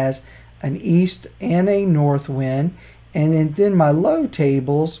staging has an east and a north wind, and then my load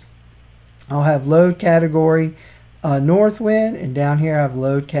tables, I'll have load category north wind, and down here I have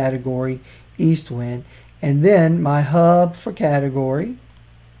load category east wind. And then my hub for category,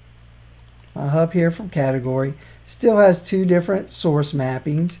 my hub here from category, still has two different source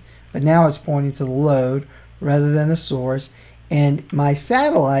mappings, but now it's pointing to the load rather than the source. And my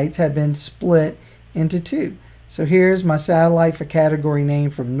satellites have been split into two. So here's my satellite for category name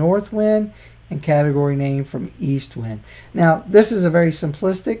from north wind and category name from east wind. Now this is a very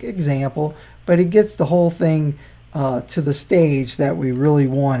simplistic example, but it gets the whole thing to the stage that we really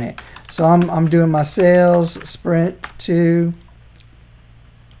want it. So I'm doing my sales sprint 2.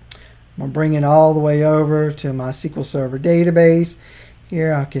 I'm going to bring it all the way over to my SQL Server database.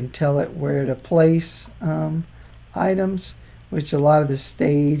 Here I can tell it where to place items, which a lot of this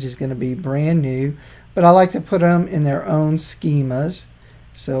stage is going to be brand new, but I like to put them in their own schemas.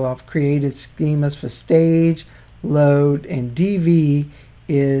 So I've created schemas for stage, load, and DV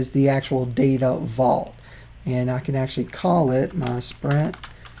is the actual data vault. And I can actually call it my sprint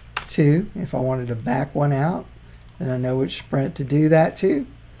 2 if I wanted to back one out. Then I know which sprint to do that to.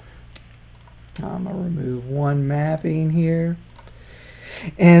 I'm going to remove one mapping here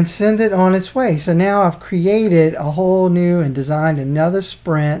and send it on its way. So now I've created a whole new and designed another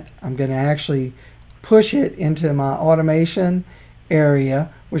sprint. I'm going to actually push it into my automation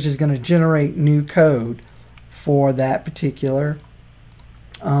area, which is going to generate new code for that particular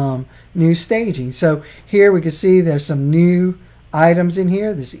new staging. So here we can see there's some new items in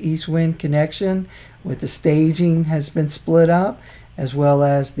here. This east wind connection with the staging has been split up, as well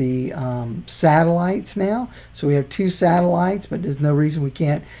as the satellites now. So we have two satellites, but there's no reason we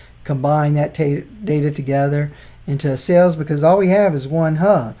can't combine that data together into a sales, because all we have is one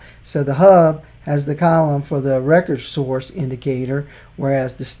hub. So the hub has the column for the record source indicator,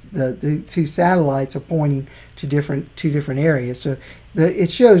 whereas the two satellites are pointing to two different areas. So it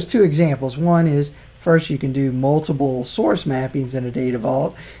shows two examples. One is, first, you can do multiple source mappings in a data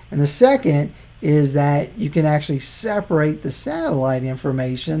vault, and the second is that you can actually separate the satellite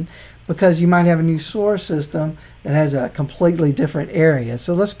information, because you might have a new source system that has a completely different area.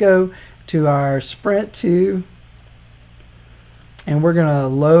 So let's go to our sprint 2, and we're going to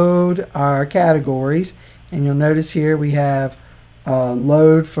load our categories. And you'll notice here we have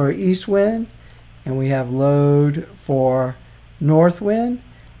load for east wind, and we have load for north wind.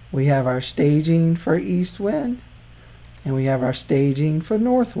 We have our staging for east wind, and we have our staging for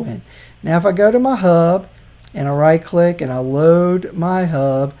north wind. Now if I go to my hub and I right click and I load my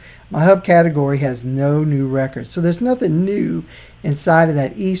hub category has no new records. So there's nothing new inside of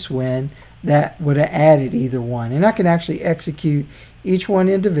that east wind that would have added either one. And I can actually execute each one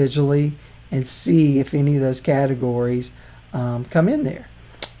individually and see if any of those categories come in there.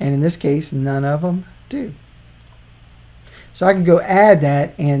 And in this case, none of them do. So I can go add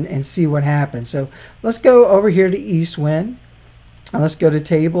that and see what happens. So let's go over here to east wind. And let's go to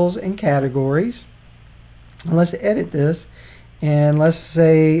tables and categories. And let's edit this. And let's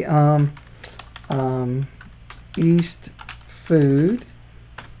say east food.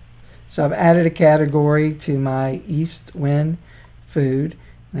 So I've added a category to my east wind food.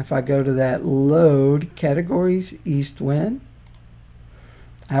 And if I go to that load categories east wind,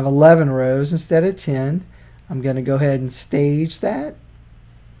 I have 11 rows instead of 10. I'm going to go ahead and stage that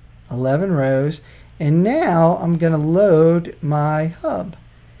 11 rows. And now I'm going to load my hub.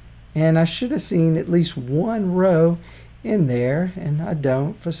 And I should have seen at least one row in there, and I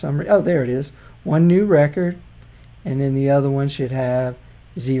don't for some reason. Oh, there it is. One new record, and then the other one should have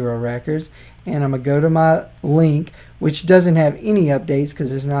 0 records. And I'm going to go to my link, which doesn't have any updates because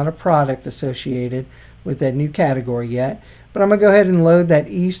there's not a product associated with that new category yet. But I'm going to go ahead and load that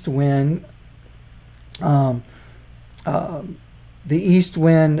east wind, the east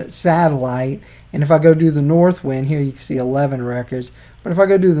wind satellite. And if I go do the north wind, here you can see 11 records. But if I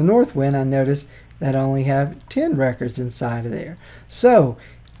go do the north wind, I notice that I only have 10 records inside of there. So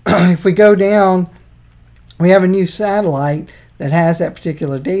if we go down, we have a new satellite that has that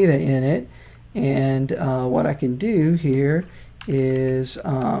particular data in it. And what I can do here is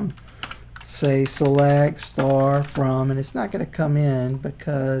say select star from, and it's not going to come in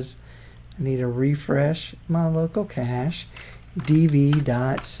because I need to refresh my local cache,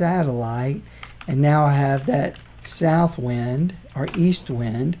 dv.satellite, and now I have that south wind or east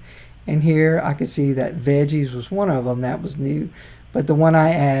wind. And here I can see that veggies was one of them that was new, but the one I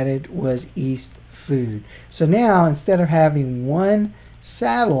added was east food. So now instead of having one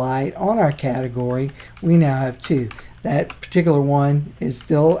satellite on our category, we now have two. That particular one is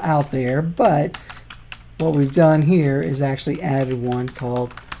still out there, but what we've done here is actually added one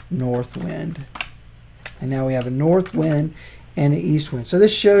called north wind. And now we have a north wind and an east wind. So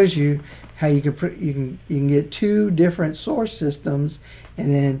this shows you how you can get two different source systems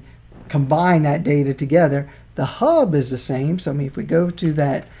and then combine that data together. The hub is the same. So I mean, if we go to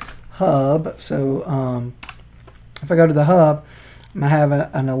that hub, so if I go to the hub, I'm gonna have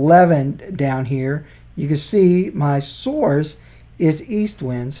an 11 down here. You can see my source is east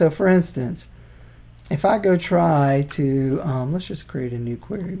wind. So for instance, if I go try to, let's just create a new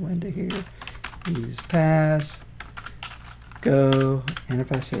query window here. Use pass, go, and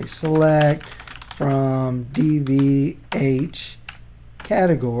if I say select from DVH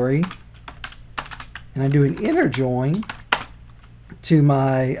category, and I do an inner join to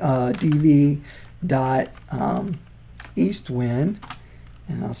my DV dot east wind,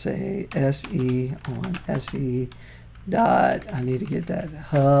 and I'll say SE on SE dot, I need to get that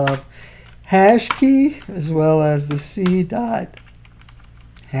hub hash key as well as the C dot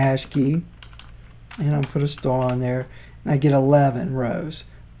hash key, and I'll put a star on there, and I get 11 rows.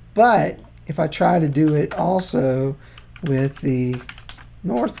 But if I try to do it also with the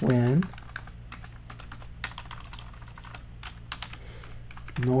north wind,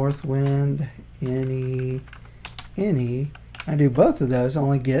 any, I do both of those, I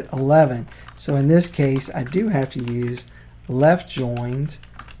only get 11. So in this case, I do have to use left joins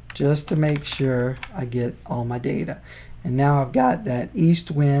just to make sure I get all my data. And now I've got that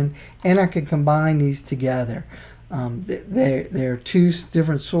east wind, and I can combine these together. They're two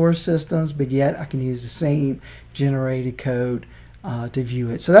different source systems, but yet I can use the same generated code to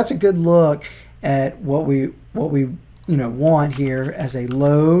view it. So that's a good look at what we want here as a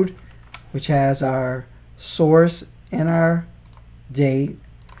load, which has our source and our date.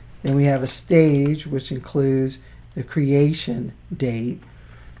 Then we have a stage, which includes the creation date,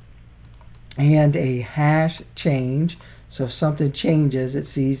 and a hash change. So if something changes, it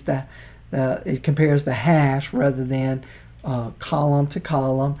sees it compares the hash rather than column to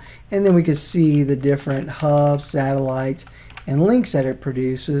column. And then we can see the different hubs, satellites, and links that it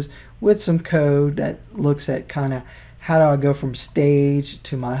produces with some code that looks at kind of how do I go from stage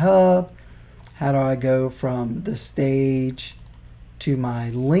to my hub, how do I go from the stage to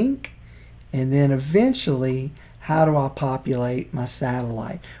my link, and then eventually how do I populate my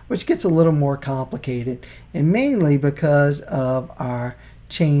satellite, which gets a little more complicated, and mainly because of our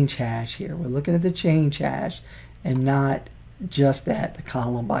change hash here. We're looking at the change hash and not just at the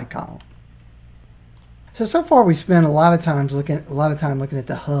column by column. So far we spent a lot of time looking at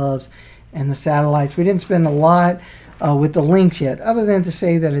the hubs and the satellites. We didn't spend a lot with the links yet, other than to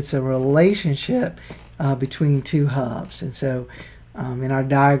say that it's a relationship between two hubs. And so in our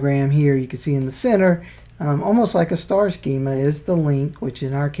diagram here, you can see in the center, almost like a star schema, is the link, which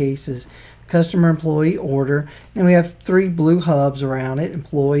in our case is customer, employee, order. And we have three blue hubs around it: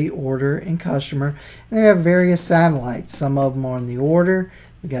 employee, order, and customer. And then we have various satellites. Some of them are on the order.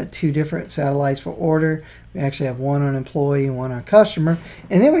 We got two different satellites for order. We actually have one on employee and one on customer.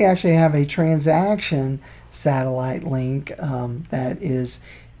 And then we actually have a transaction satellite link that is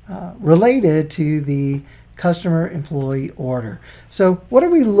related to the customer, employee, order. So what do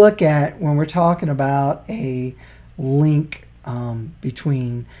we look at when we're talking about a link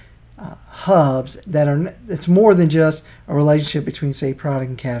between hubs that's more than just a relationship between, say, product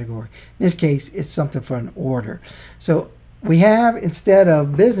and category? In this case, it's something for an order. So we have, instead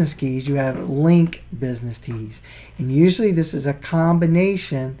of business keys, you have link business keys. And usually this is a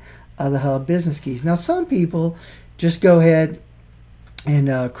combination of the hub business keys. Now some people just go ahead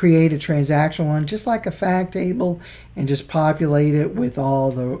and create a transaction one, just like a fact table, and just populate it with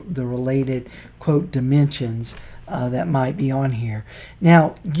all the related, quote, dimensions that might be on here.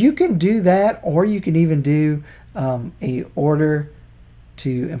 Now you can do that, or you can even do a order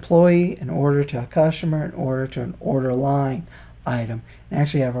to employee, an order to a customer, an order to an order line item, and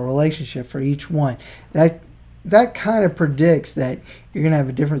actually have a relationship for each one. That kind of predicts that you're going to have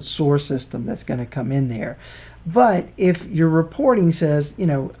a different source system that's going to come in there. But if your reporting says,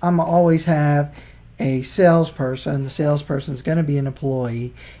 I'm always have a salesperson, the salesperson is going to be an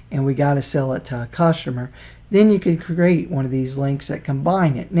employee, and we got to sell it to a customer, then you can create one of these links that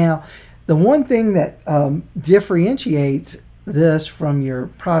combine it. Now, the one thing that differentiates this from your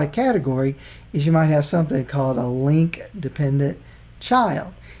product category is you might have something called a link dependent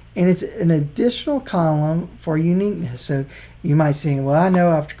child, and it's an additional column for uniqueness. So you might say, well, I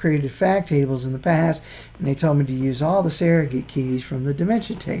know I've created fact tables in the past and they told me to use all the surrogate keys from the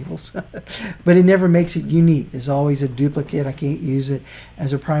dimension tables but it never makes it unique. There's always a duplicate. I can't use it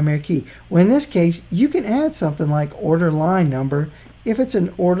as a primary key. Well, in this case, you can add something like order line number if it's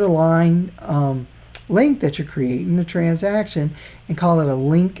an order line link that you're creating, a transaction, and call it a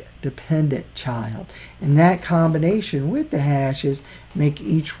link dependent child. And that combination with the hashes make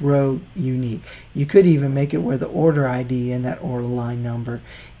each row unique. You could even make it where the order ID and that order line number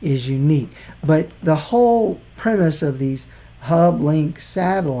is unique. But the whole premise of these hub link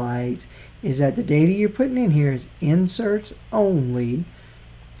satellites is that the data you're putting in here is inserts only.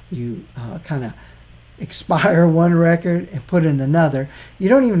 You kind of expire one record and put in another. You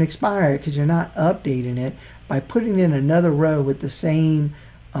don't even expire it because you're not updating it. By putting in another row with the same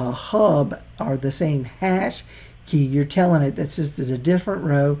hub or the same hash key, you're telling it that this is a different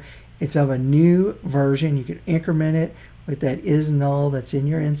row. It's of a new version. You can increment it with that is null that's in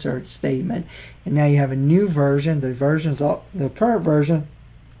your insert statement. And now you have a new version. The current version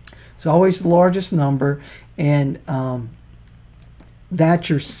is always the largest number, and that's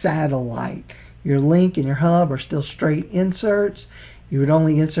your satellite. Your link and your hub are still straight inserts. You would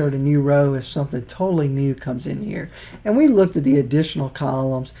only insert a new row if something totally new comes in here. And we looked at the additional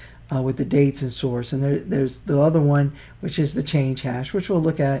columns with the dates and source. And there's the other one, which is the change hash, which we'll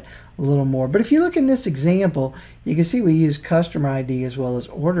look at a little more. But if you look in this example, you can see we use customer ID as well as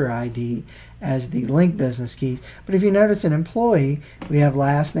order ID as the link business keys. But if you notice in employee, we have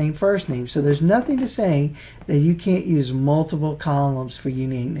last name, first name. So there's nothing to say that you can't use multiple columns for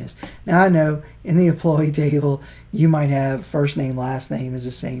uniqueness. Now I know in the employee table, you might have first name, last name is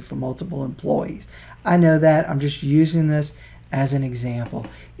the same for multiple employees. I know that. I'm just using this as an example.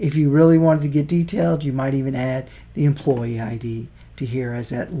 If you really wanted to get detailed, you might even add the employee ID to here as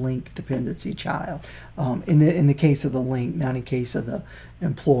that link dependency child. In the case of the link, not in case of the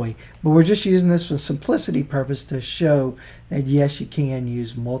employee. But we're just using this for simplicity purpose to show that yes, you can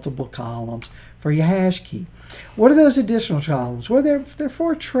use multiple columns for your hash key. What are those additional columns? Well, they're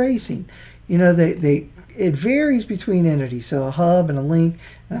for tracing. You know, it varies between entities. So a hub and a link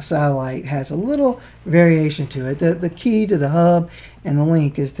and a satellite has a little variation to it. The key to the hub and the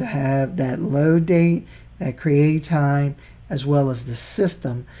link is to have that load date, that create time, as well as the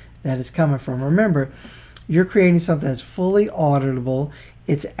system that it's coming from. Remember, you're creating something that's fully auditable.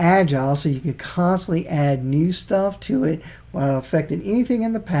 It's agile, so you can constantly add new stuff to it without affecting anything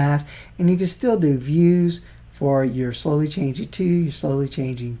in the past, and you can still do views for your slowly changing 2, your slowly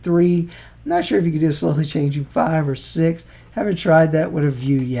changing 3. I'm not sure if you could do slowly changing 5 or 6. Haven't tried that with a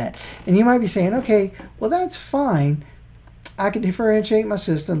view yet. And you might be saying, okay, well that's fine. I can differentiate my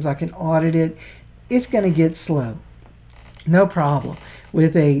systems. I can audit it. It's going to get slow. No problem.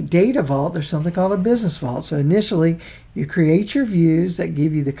 With a data vault, there's something called a business vault. So initially, you create your views that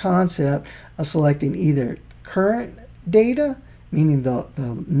give you the concept of selecting either current data, meaning the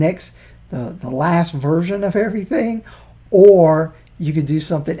last version of everything, or you could do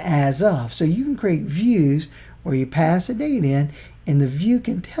something as of. So you can create views where you pass a date in, and the view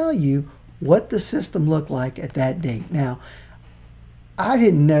can tell you what the system looked like at that date. Now, I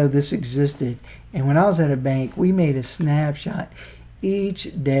didn't know this existed, and when I was at a bank, we made a snapshot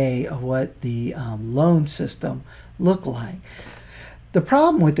each day of what the loan system looked like. The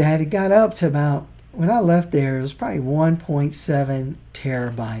problem with that, it got up to about, when I left there, it was probably 1.7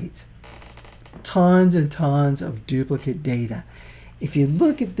 terabytes. Tons and tons of duplicate data. If you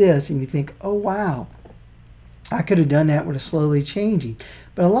look at this and you think, oh wow, I could have done that with a slowly changing.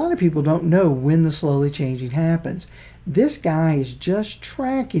 But a lot of people don't know when the slowly changing happens. This guy is just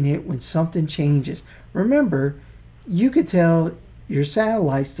tracking it when something changes. Remember, you could tell your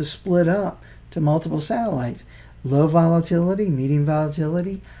satellites to split up to multiple satellites. Low volatility, medium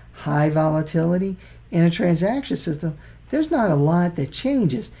volatility, high volatility. In a transaction system, there's not a lot that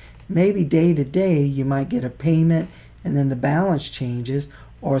changes. Maybe day to day you might get a payment and then the balance changes,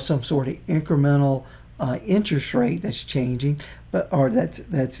 or some sort of incremental interest rate that's changing, or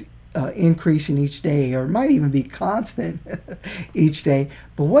that's increasing each day, or it might even be constant each day.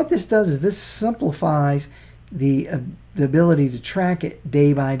 But what this does is this simplifies the ability to track it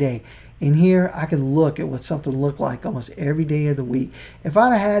day by day. And here I can look at what something looked like almost every day of the week. If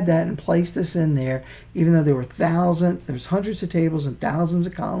I'd have had that and placed this in there, even though there were there's hundreds of tables and thousands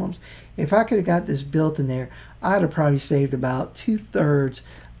of columns, if I could have got this built in there, I'd have probably saved about 2/3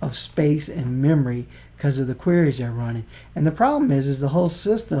 of space and memory because of the queries they're running. And the problem is the whole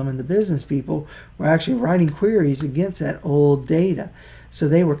system and the business people were actually writing queries against that old data. So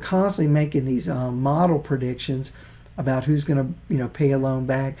they were constantly making these model predictions about who's going to pay a loan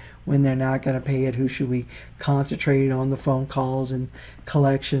back, when they're not going to pay it, who should we concentrate on the phone calls and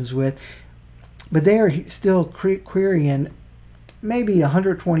collections with. But they are still querying maybe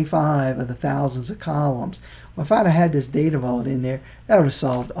 125 of the thousands of columns. Well, if I'd have had this data vault in there, that would have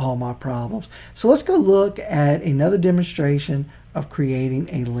solved all my problems. So let's go look at another demonstration of creating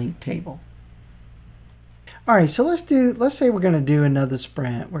a link table. All right, so let's say we're going to do another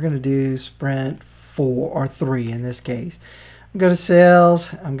sprint. We're going to do sprint 4 or 3 in this case. I'm going to go to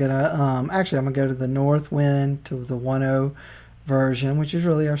sales. I'm going to actually I'm going to go to the north wind to the 1.0 version, which is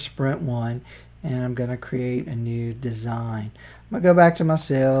really our sprint 1, and I'm going to create a new design. I'm going to go back to my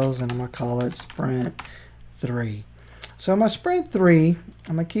sales and I'm going to call it sprint 3. So my sprint 3,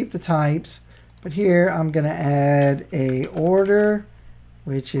 I'm going to keep the types, but here I'm going to add a order,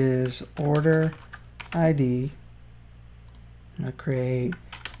 which is order ID. I'm going to create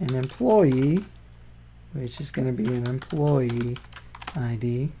an employee, which is going to be an employee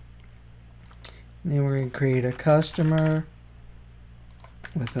ID. And then we're going to create a customer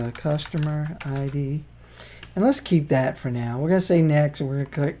with a customer ID. And let's keep that for now. We're going to say next, and we're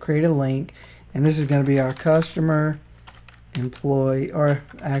going to create a link. And this is going to be our customer employee, or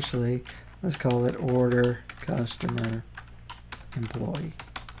actually, let's call it order customer employee.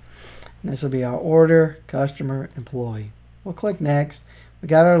 And this will be our order customer employee. We'll click next. We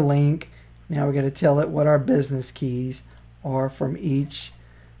got our link. Now we're going to tell it what our business keys are from each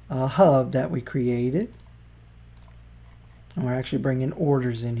hub that we created. And we're actually bringing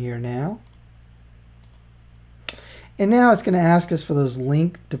orders in here now. And now it's going to ask us for those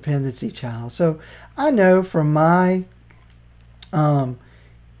link dependency child. So I know from my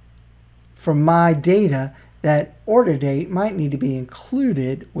data that order date might need to be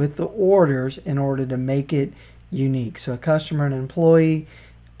included with the orders in order to make it unique. So a customer and an employee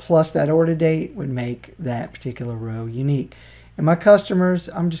plus that order date would make that particular row unique. And my customers,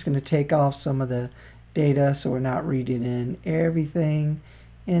 I'm just going to take off some of the data so we're not reading in everything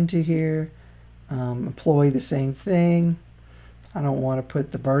into here. Employee, the same thing. I don't want to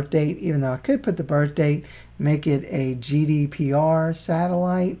put the birth date, even though I could put the birth date, make it a GDPR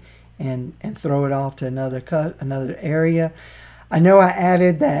satellite and throw it off to another area. I know I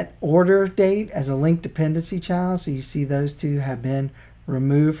added that order date as a link dependency child, so you see those two have been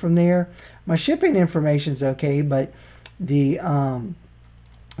removed from there. My shipping information is okay, but the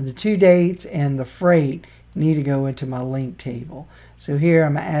two dates and the freight need to go into my link table. So here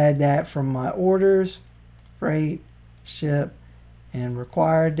I'm going to add that from my orders, freight, ship, and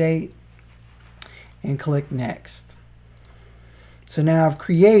required date, and click next. So now I've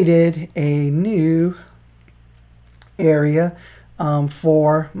created a new area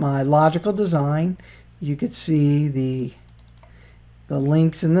for my logical design. You could see the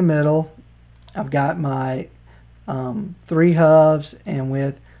links in the middle. I've got my 3 hubs and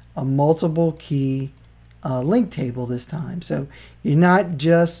with a multiple key link table this time. So you're not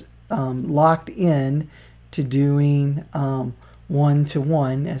just locked in to doing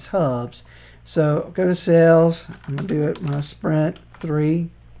one-to-one as hubs. So go to sales. I'm going to do it my sprint 3.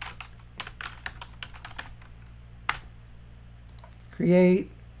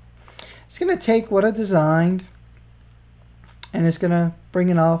 Create. It's going to take what I designed and it's going to bring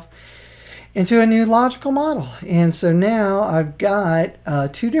it off into a new logical model. And so now I've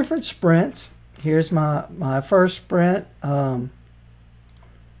got 2 different sprints. Here's my first sprint. Let's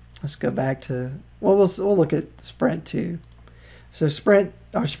go back to, well, we'll look at sprint 2. So sprint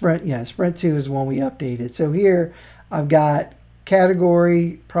 2 is one we updated. So here I've got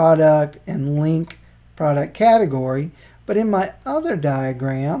category, product, and link product category. But in my other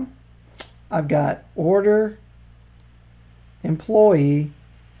diagram, I've got order, employee,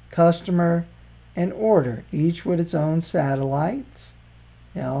 customer, and order, each with its own satellites.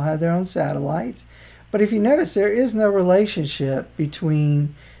 They all have their own satellites. But if you notice, there is no relationship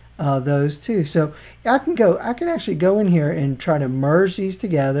between those two. So I can actually go in here and try to merge these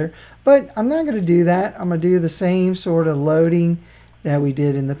together, but I'm not going to do that. I'm going to do the same sort of loading that we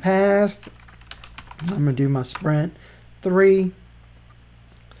did in the past. I'm going to do my sprint 3.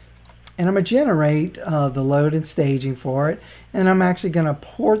 And I'm going to generate the load and staging for it. And I'm actually going to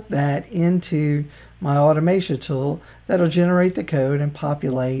port that into my automation tool that'll generate the code and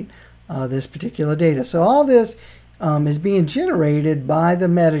populate this particular data. So all this is being generated by the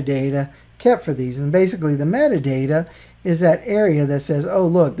metadata kept for these. And basically the metadata is that area that says, oh,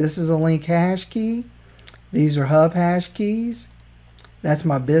 look, this is a link hash key. These are hub hash keys. That's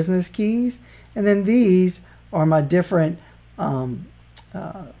my business keys. And then these are my different hard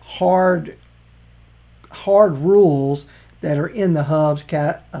rules that are in the hubs,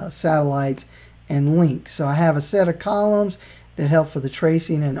 satellites, and links. So I have a set of columns that help for the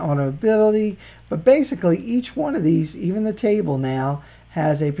tracing and auditability, but basically each one of these, even the table now,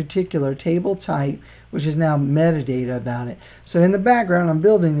 has a particular table type, which is now metadata about it. So in the background, I'm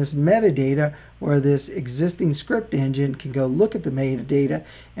building this metadata where this existing script engine can go look at the metadata,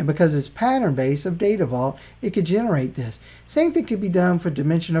 and because it's pattern-based of Data Vault, it could generate this. Same thing could be done for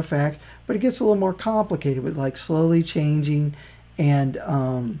dimension effects, but it gets a little more complicated with like slowly changing and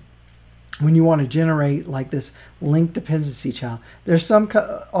when you want to generate like this linked dependency child. There's some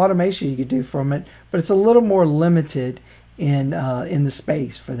automation you could do from it, but it's a little more limited in the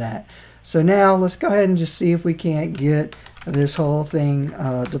space for that. So now let's go ahead and just see if we can't get this whole thing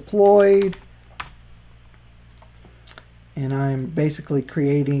deployed. And I'm basically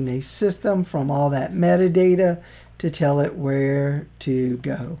creating a system from all that metadata to tell it where to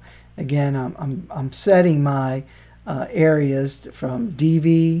go. Again, I'm setting my areas from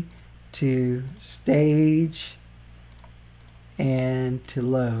DV to stage and to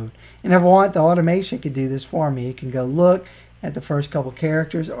load. And if I want, the automation could do this for me. It can go look at the first couple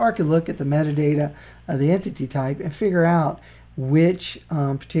characters, or I could look at the metadata of the entity type and figure out which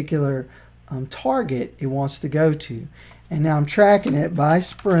particular target it wants to go to. And now I'm tracking it by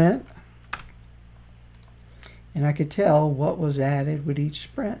sprint, and I could tell what was added with each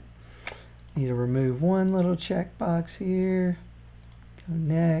sprint. Need to remove one little checkbox here. Go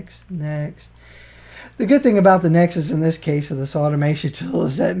next, next. The good thing about the nexus in this case of this automation tool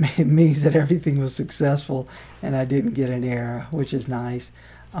is that it means that everything was successful and I didn't get an error, which is nice.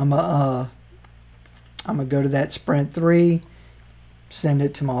 I'm gonna go to that sprint 3, send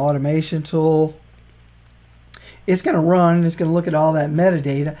it to my automation tool. It's going to run, it's going to look at all that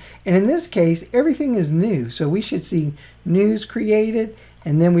metadata, and in this case everything is new, so we should see news created,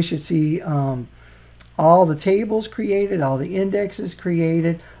 and then we should see all the tables created, all the indexes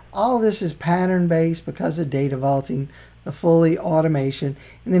created. All this is pattern based because of data vaulting, the fully automation,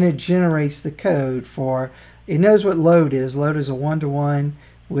 and then it generates the code for, it knows what load is. Load is a one-to-one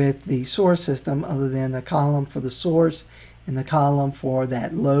with the source system, other than the column for the source and the column for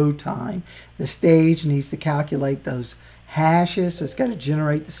that load time. The stage needs to calculate those hashes, so it's got to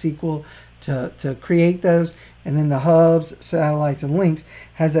generate the SQL to create those. And then the hubs, satellites, and links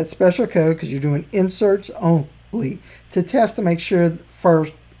has that special code because you're doing inserts only to test to make sure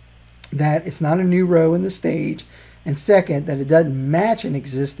first that it's not a new row in the stage, and second, that it doesn't match an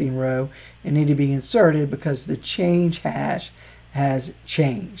existing row and need to be inserted because the change hash has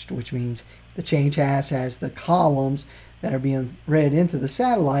changed, which means the change hash has the columns that are being read into the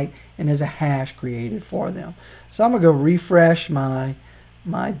satellite and there's a hash created for them. So I'm going to go refresh my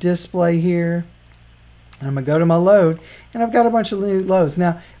display here. I'm going to go to my load, and I've got a bunch of new loads.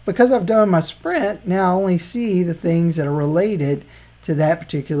 Now, because I've done my sprint, now I only see the things that are related to that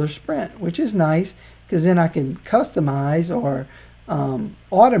particular sprint, which is nice because then I can customize or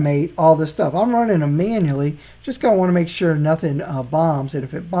automate all this stuff. I'm running them manually, just going to want to make sure nothing bombs, and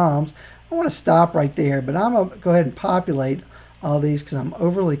if it bombs, I want to stop right there, but I'm going to go ahead and populate all these because I'm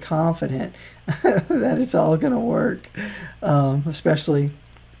overly confident that it's all going to work, especially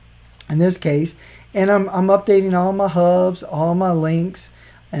in this case. And I'm updating all my hubs, all my links,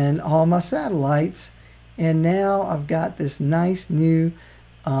 and all my satellites. And now I've got this nice new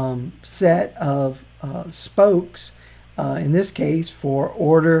set of spokes, in this case for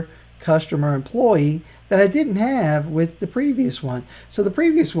order, customer, employee, that I didn't have with the previous one. So the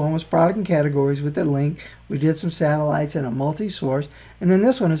previous one was product and categories with the link. We did some satellites and a multi-source. And then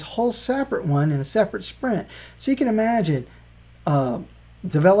this one is a whole separate one in a separate sprint. So you can imagine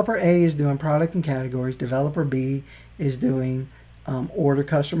developer A is doing product and categories. Developer B is doing order,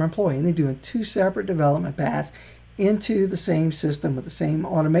 customer, employee. And they're doing two separate development paths into the same system with the same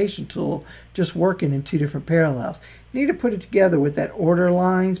automation tool, just working in two different parallels. You need to put it together with that order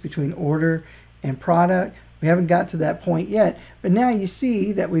lines between order and product. We haven't got to that point yet, but now you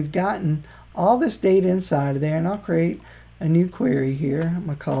see that we've gotten all this data inside of there, and I'll create a new query here. I'm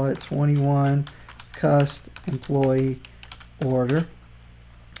going to call it 21 cust employee order,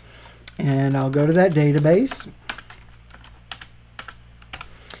 and I'll go to that database.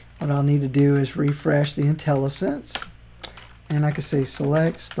 What I'll need to do is refresh the IntelliSense, and I can say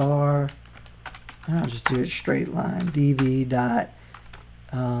select star, and I'll just do it straight line, dv dot,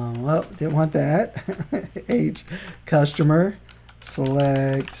 well, didn't want that, h customer,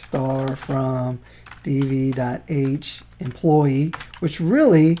 select star from dv dot h employee, which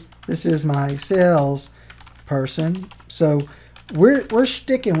really, this is my sales person. So we're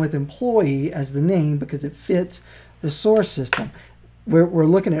sticking with employee as the name because it fits the source system. We're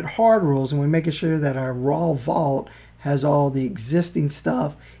looking at hard rules, and we're making sure that our raw vault has all the existing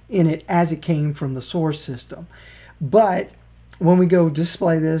stuff in it as it came from the source system. But when we go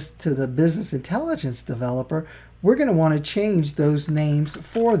display this to the business intelligence developer, we're going to want to change those names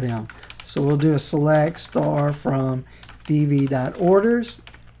for them. So we'll do a select star from dv.orders,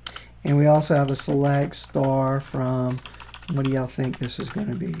 and we also have a select star from, what do y'all think this is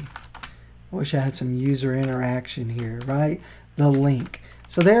going to be? I wish I had some user interaction here, right? The link.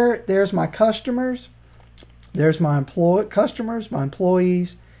 So there's my customers, there's my customers, my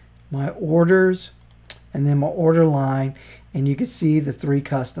employees, my orders, and then my order line, and you can see the 3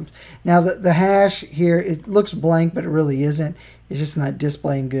 customs. Now the hash here, it looks blank, but it really isn't. It's just not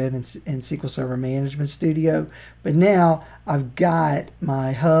displaying good in SQL Server Management Studio. But now I've got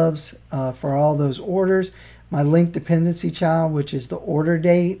my hubs for all those orders, my link dependency child, which is the order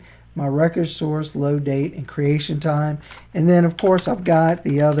date, my record source, load date, and creation time. And then of course I've got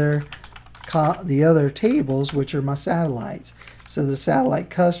the other tables, which are my satellites. So the satellite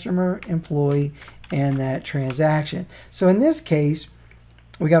customer, employee, and that transaction. So in this case,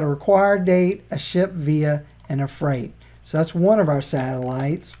 we got a required date, a ship via, and a freight. So that's one of our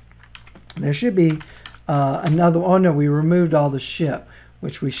satellites. There should be another. Oh no, we removed all the ship,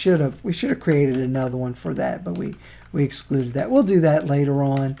 which we should have created another one for that, but we excluded that. We'll do that later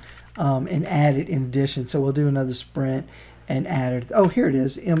on and add it in addition. So we'll do another sprint and add it. Oh, here it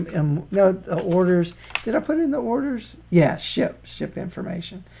is. No, the orders. Did I put in the orders? Yeah, ship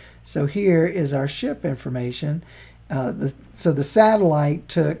information. So here is our ship information. So the satellite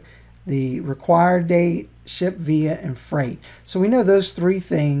took the required date, ship via, and freight. So we know those 3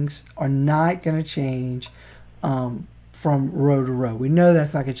 things are not going to change from row to row. We know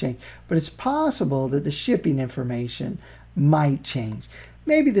that's not going to change. But it's possible that the shipping information might change.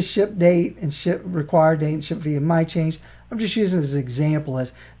 Maybe the ship date and required date and ship via might change. I'm just using this as an example,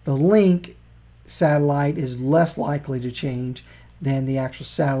 as the link satellite is less likely to change than the actual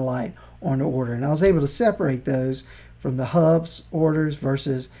satellite on the order. And I was able to separate those from the hubs orders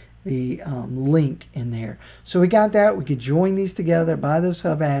versus the link in there. So we got that. We could join these together by those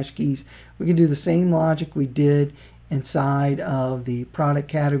hub hash keys. We can do the same logic we did inside of the product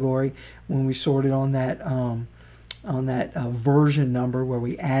category when we sorted on that version number where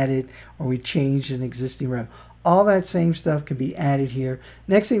we added or we changed an existing row. All that same stuff can be added here.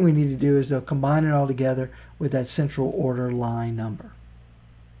 Next thing we need to do is they'll combine it all together with that central order line number.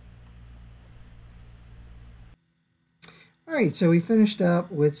 All right, so we finished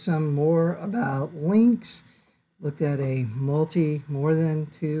up with some more about links, looked at a more than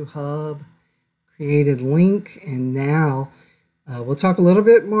 2 hub created link, and now we'll talk a little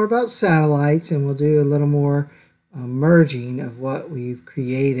bit more about satellites, and we'll do a little more merging of what we've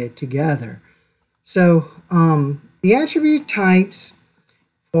created together. So the attribute types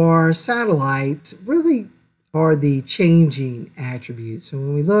for satellites really are the changing attributes. So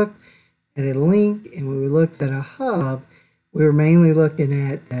when we look at a link and when we looked at a hub, we were mainly looking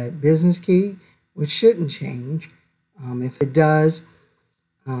at that business key, which shouldn't change. If it does,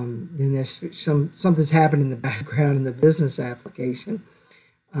 then there's something's happened in the background in the business application.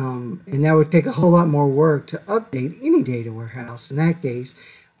 And that would take a whole lot more work to update any data warehouse in that case.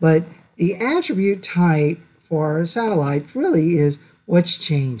 But the attribute type for a satellite really is what's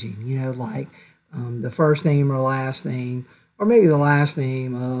changing, like the first name or last name, or maybe the last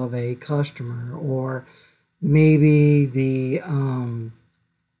name of a customer, or maybe the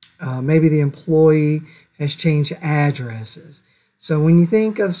employee has changed addresses. So when you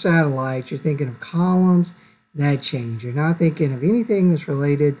think of satellites, you're thinking of columns that change. You're not thinking of anything that's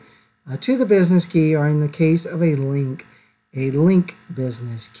related to the business key, or in the case of a link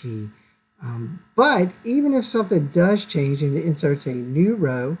business key. But even if something does change and it inserts a new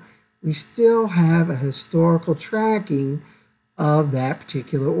row, we still have a historical tracking of that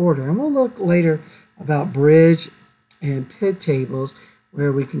particular order. And we'll look later about bridge and pivot tables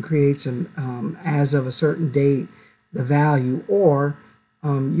where we can create some as of a certain date the value, or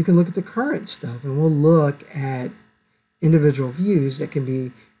you can look at the current stuff, and we'll look at individual views that can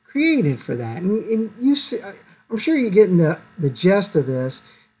be created for that. And you see, I'm sure you're getting the gist of this.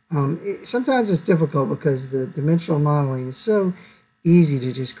 Sometimes it's difficult because the dimensional modeling is so easy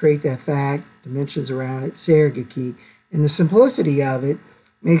to just create that fact, dimensions around it, surrogate key, and the simplicity of it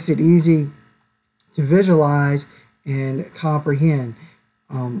makes it easy to visualize and comprehend.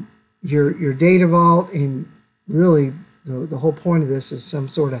 Your data vault, and really the whole point of this is some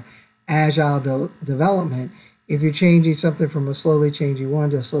sort of agile development. If you're changing something from a slowly changing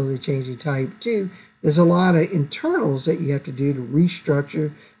 1 to a slowly changing type 2, there's a lot of internals that you have to do to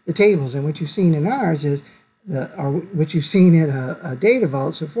restructure the tables. And what you've seen in ours is, or what you've seen in a data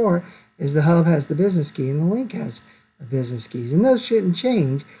vault so far, is the hub has the business key and the link has the business keys. And those shouldn't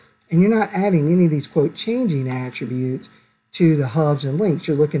change. And you're not adding any of these, quote, changing attributes to the hubs and links.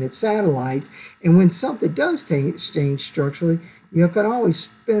 You're looking at satellites, and when something does change structurally, you can always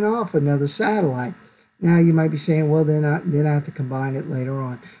spin off another satellite. Now you might be saying, well, then I have to combine it later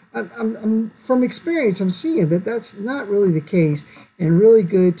on. From experience, I'm seeing that that's not really the case, and really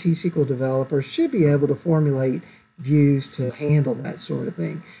good T-SQL developers should be able to formulate views to handle that sort of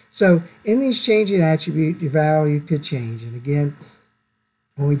thing. So in these changing attribute, your value could change. And again,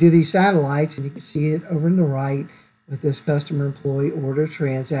 when we do these satellites, and you can see it over on the right with this customer employee order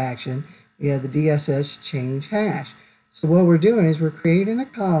transaction, we have the DSS change hash. So what we're doing is we're creating a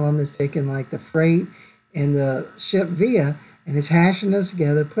column that's taking like the freight and the ship via, and it's hashing those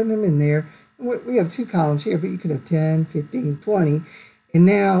together, putting them in there. We have two columns here, but you could have 10, 15, 20. And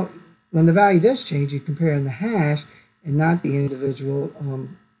now when the value does change, you're comparing the hash and not the individual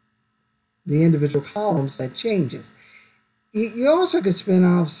columns that changes. You also could spin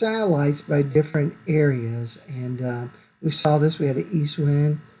off satellites by different areas, and we saw this. We had an east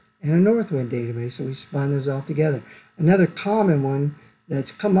wind and a north wind database, so we spun those off together. Another common one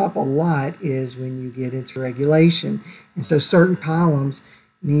that's come up a lot is when you get into regulation, and so certain columns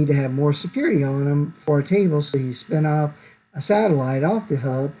need to have more security on them for a table, so you spin off a satellite off the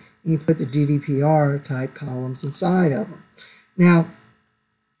hub and you put the GDPR type columns inside of them. Now,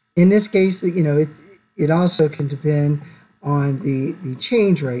 in this case, it also can depend on the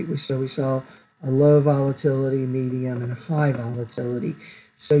change rate. So we saw a low volatility, medium, and a high volatility.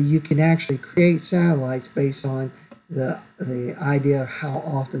 So you can actually create satellites based on the idea of how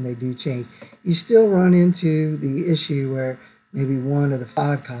often they do change. You still run into the issue where maybe one of the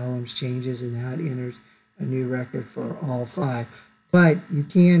 5 columns changes and now it enters a new record for all 5. But you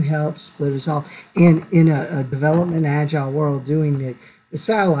can help split us off. And in a development agile world, doing the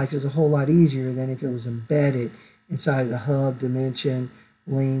satellites is a whole lot easier than if it was embedded inside of the hub, dimension,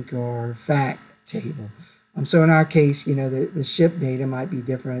 link, or fact table. So in our case, the ship data might be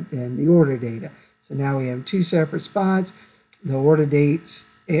different than the order data. So now we have 2 separate spots. The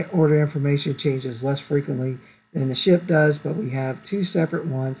order information changes less frequently than the ship does, but we have 2 separate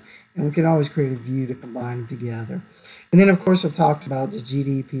ones, and we can always create a view to combine them together. And then, of course, I've talked about the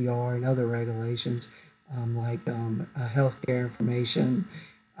GDPR and other regulations, like healthcare information,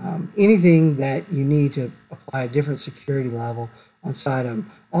 anything that you need to apply a different security level on side of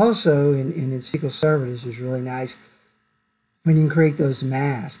them. Also, in SQL Server, this is really nice when you can create those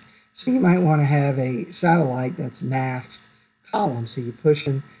masks. So you might want to have a satellite that's masked column. So you're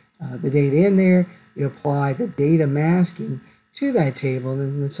pushing the data in there, you apply the data masking to that table, and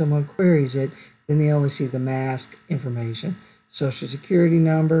then when someone queries it, then they only see the mask information. Social security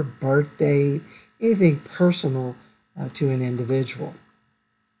number, birth date, anything personal to an individual.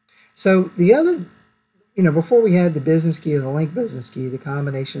 So the other, before we had the business key or the link business key, the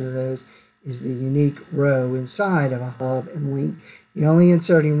combination of those is the unique row inside of a hub and link. You're only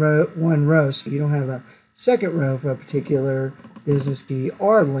inserting one row, so you don't have a second row for a particular business key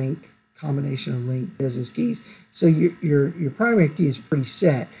or link, combination of link business keys. So your primary key is pretty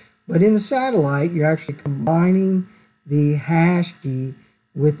set. But in the satellite, you're actually combining the hash key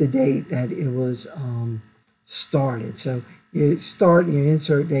with the date that it was started. So your start and your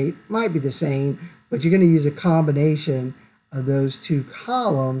insert date might be the same, but you're going to use a combination of those 2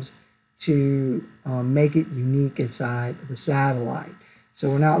 columns to make it unique inside the satellite. So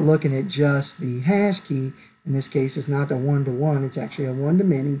we're not looking at just the hash key. In this case, it's not the 1-to-1, it's actually a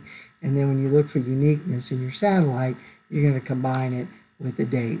 1-to-many. And then when you look for uniqueness in your satellite, you're going to combine it with the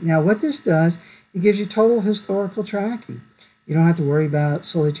date. Now what this does, it gives you total historical tracking. You don't have to worry about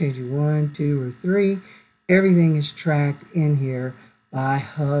slowly changing 1, 2, or 3. Everything is tracked in here by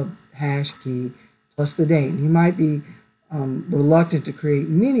hub hash key plus the date. And you might be reluctant to create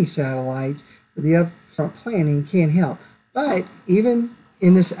many satellites, but the upfront planning can help. But even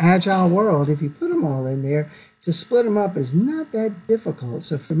in this agile world, if you put them all in there, to split them up is not that difficult.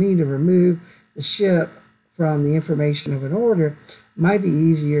 So for me to remove the ship from the information of an order might be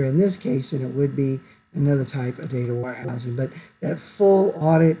easier in this case than it would be another type of data warehousing. But that full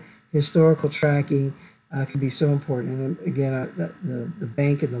audit historical tracking can be so important. And again, the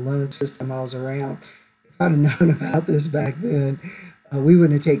bank and the loan system I was around, if I'd have known about this back then, we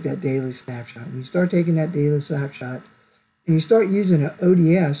wouldn't have taken that daily snapshot. When you start taking that daily snapshot and you start using an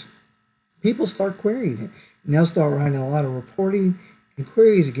ODS, people start querying it. And they'll start writing a lot of reporting and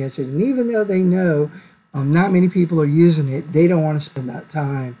queries against it. And even though they know not many people are using it, they don't want to spend that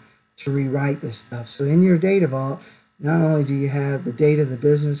time to rewrite this stuff. So in your data vault, not only do you have the data the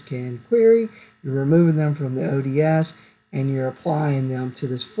business can query, you're removing them from the ODS, and you're applying them to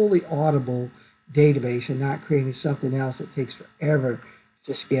this fully auditable database and not creating something else that takes forever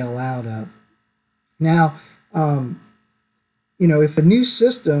to scale out of. Now, if a new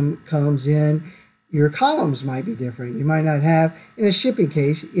system comes in, your columns might be different. You might not have, in a shipping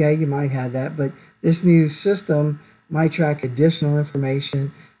case, yeah, you might have that, but this new system might track additional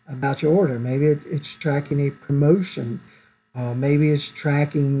information about your order. Maybe it's tracking a promotion. Maybe it's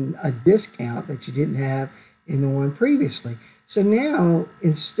tracking a discount that you didn't have in the one previously. So now,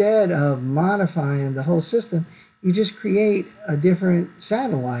 instead of modifying the whole system, you just create a different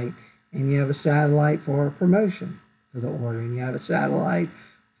satellite, and you have a satellite for a promotion for the order, and you have a satellite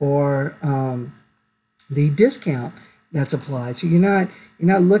for the discount that's applied. So you're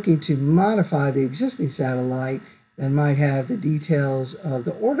not looking to modify the existing satellite that might have the details of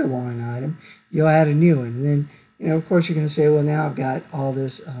the order line item. You'll add a new one, and then of course you're going to say, well, now I've got all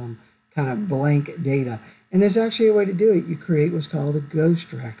this kind of blank data. And there's actually a way to do it. You create what's called a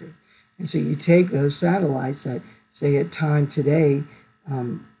ghost record. And so you take those satellites that say at time today,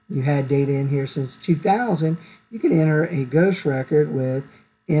 you had data in here since 2000, you can enter a ghost record with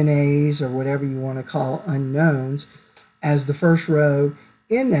NAs or whatever you want to call unknowns as the first row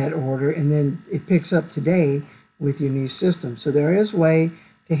in that order, and then it picks up today with your new system. So there is a way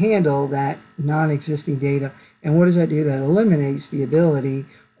to handle that non-existing data. And what does that do? That eliminates the ability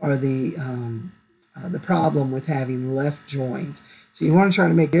or the problem with having left joins. So you want to try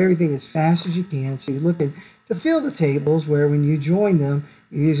to make everything as fast as you can. So you're looking to fill the tables where when you join them,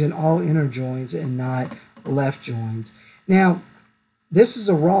 you're using all inner joins and not left joins. Now, this is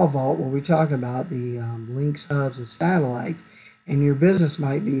a raw vault where we talk about the links, hubs, and satellites, and your business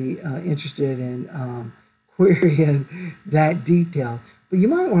might be interested in querying that detail. But you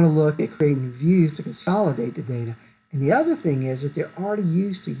might want to look at creating views to consolidate the data. And the other thing is that they're already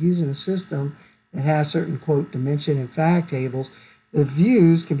used to using a system that has certain, quote, dimension and fact tables. The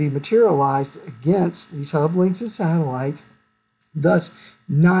views can be materialized against these hub links and satellites, thus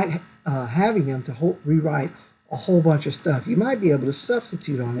not having them to rewrite a whole bunch of stuff. You might be able to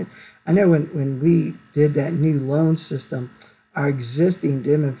substitute on it. I know when we did that new loan system, our existing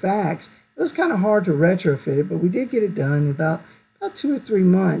dim and facts, it was kind of hard to retrofit it, but we did get it done in about 2 or 3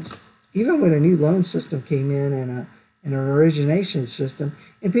 months, even when a new loan system came in and an origination system,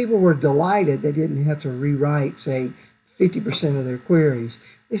 and people were delighted they didn't have to rewrite, say, 50% of their queries.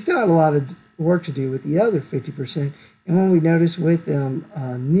 They still had a lot of work to do with the other 50%, and when we noticed with them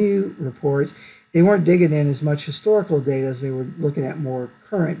new reports, they weren't digging in as much historical data as they were looking at more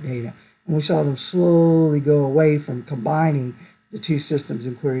current data. And we saw them slowly go away from combining the two systems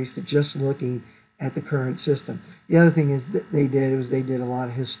and queries to just looking at the current system. The other thing is that they did a lot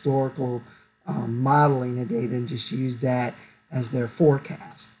of historical modeling of data and just used that as their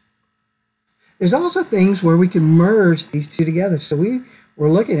forecast. There's also things where we can merge these two together. So we were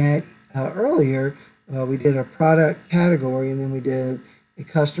looking at earlier, we did a product category, and then we did a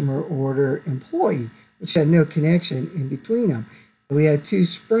customer order employee, which had no connection in between them. We had two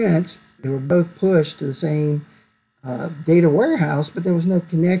sprints. They were both pushed to the same data warehouse, but there was no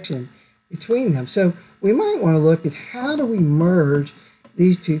connection between them. So we might want to look at how do we merge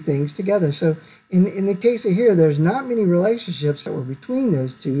these two things together. So in the case of here, there's not many relationships that were between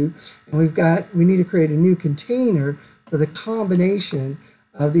those two, and we need to create a new container for the combination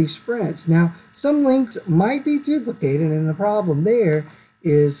of these sprints. Now, some links might be duplicated, and the problem there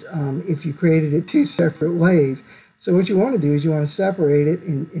is if you created it two separate ways. So what you want to do is you want to separate it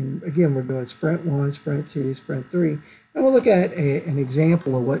in again, we're doing sprint 1, sprint 2, sprint 3, and we'll look at an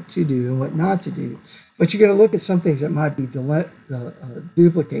example of what to do and what not to do. But you're going to look at some things that might be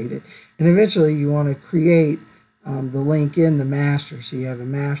duplicated, and eventually you want to create the link in the master. So you have a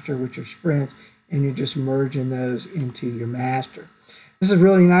master with your sprints, and you're just merging those into your master. This is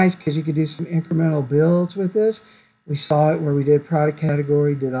really nice because you could do some incremental builds with this. We saw it where we did product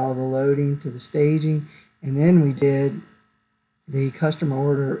category, did all the loading to the staging, and then we did the customer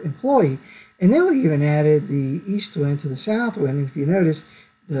order employee. And then we even added the east wind to the south wind. And if you notice,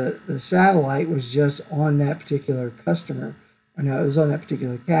 the satellite was just on that particular customer. Or no, it was on that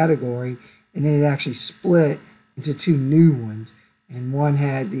particular category. And then it actually split into two new ones. And one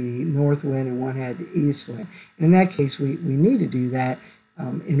had the north wind and one had the east wind. And in that case, we need to do that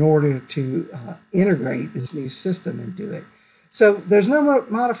in order to integrate this new system into it. So there's no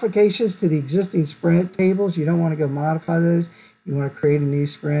modifications to the existing sprint tables. You don't want to go modify those. You want to create a new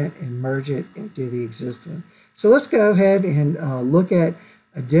sprint and merge it into the existing. So let's go ahead and look at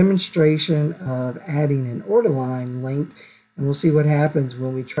a demonstration of adding an order line link, and we'll see what happens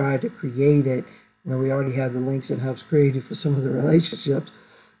when we try to create it where we already have the links and hubs created for some of the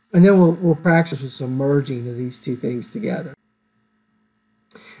relationships. And then we'll practice with some merging of these two things together.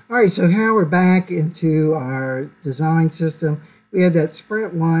 All right, so now we're back into our design system. We had that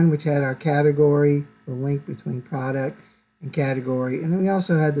sprint 1, which had our category, the link between product and category. And then we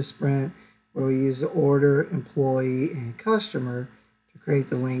also had the sprint where we use the order, employee, and customer to create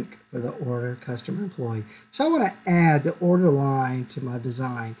the link for the order, customer, employee. So I want to add the order line to my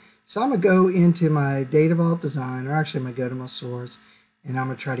design. So I'm going to go into my Data Vault design, or actually I'm going to go to my source, and I'm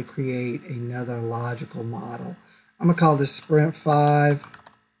going to try to create another logical model. I'm going to call this Sprint 5,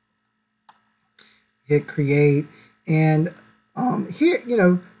 hit create, and here,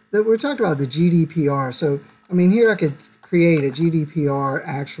 we're talking about the GDPR. So, I mean, here I could create a GDPR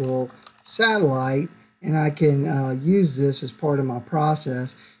actual satellite, and I can use this as part of my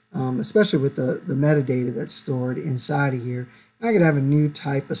process, especially with the metadata that's stored inside of here. And I could have a new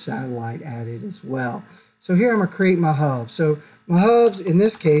type of satellite added as well. So here I'm going to create my hub. So my hubs in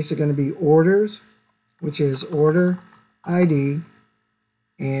this case are going to be orders, which is order ID,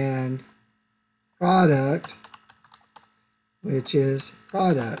 and product, which is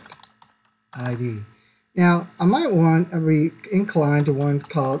product ID. Now, I might be inclined to one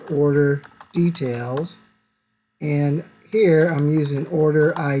called order details, and here I'm using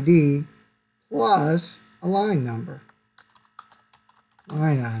order ID plus a line number,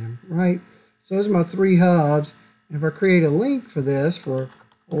 line item, right? So those are my three hubs, and if I create a link for this for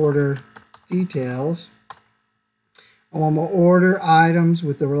order details, I want my order items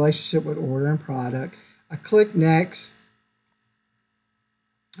with the relationship with order and product. I click next.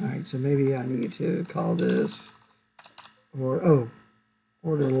 All right, so maybe I need to call this order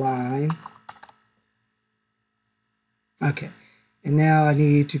line. Okay, and now I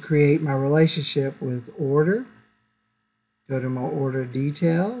need to create my relationship with order. Go to my order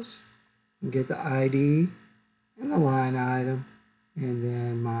details and get the ID and the line item and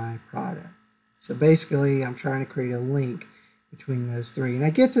then my product. So basically I'm trying to create a link between those three. And I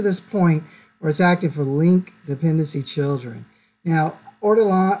get to this point where it's acting for link dependency children. Now, order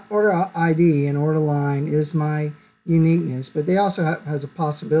ID and order line is my uniqueness, but they also has a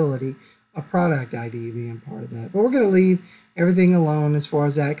possibility of product ID being part of that. But we're going to leave everything alone as far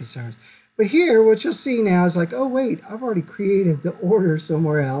as that concerns. But here, what you'll see now is like, oh wait, I've already created the order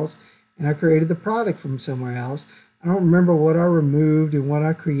somewhere else, and I created the product from somewhere else. I don't remember what I removed and what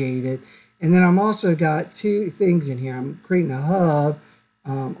I created. And then I'm also got two things in here. I'm creating a hub.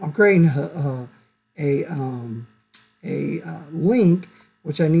 I'm creating a link,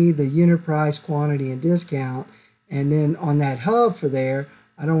 which I need the unit price, quantity, and discount. And then on that hub for there,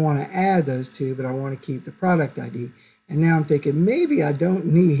 I don't want to add those two, but I want to keep the product ID. And now I'm thinking maybe I don't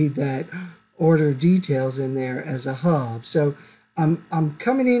need that order details in there as a hub. So I'm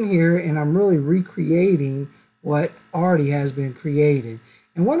coming in here and I'm really recreating what already has been created.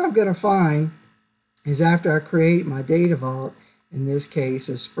 And what I'm going to find is after I create my data vault, in this case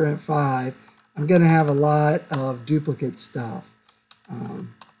a Sprint 5, I'm going to have a lot of duplicate stuff.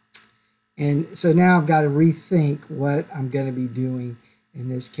 And so now I've got to rethink what I'm going to be doing in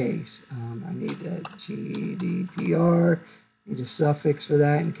this case. I need a GDPR, need a suffix for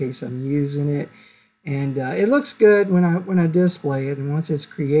that in case I'm using it. And it looks good when I display it, and once it's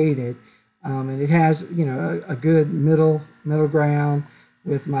created, and it has a good middle ground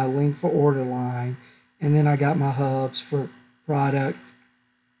with my link for order line, and then I got my hubs for product,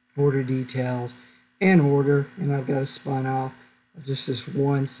 order details, and order, and I've got a spun off of just this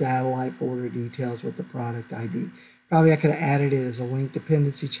one satellite for order details with the product ID. Probably I could have added it as a link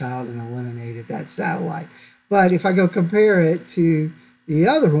dependency child and eliminated that satellite. But if I go compare it to the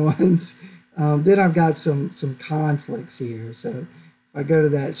other ones, then I've got some conflicts here. So if I go to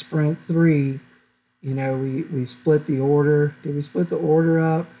that Sprint 3, we split the order. Did we split the order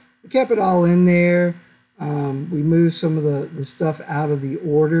up? We kept it all in there. We moved some of the stuff out of the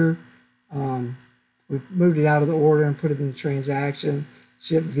order. We moved it out of the order and put it in the transaction,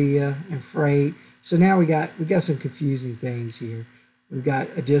 ship via, and freight. So now we got some confusing things here. We've got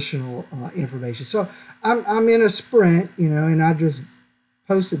additional information. So I'm in a sprint, and I just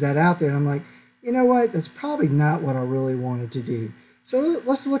posted that out there, and I'm like, you know what? That's probably not what I really wanted to do. So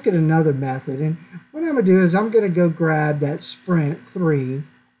let's look at another method. And what I'm going to do is I'm going to go grab that Sprint 3.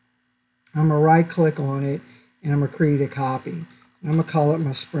 I'm going to right click on it, and I'm going to create a copy. And I'm going to call it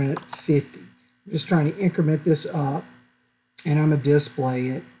my Sprint 50. I'm just trying to increment this up, and I'm going to display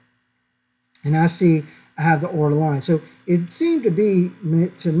it. And I see I have the order line. So it seemed to be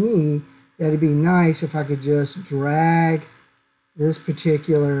meant to me that it'd be nice if I could just drag this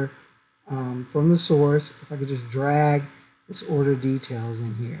particular from the source, if I could just drag this order details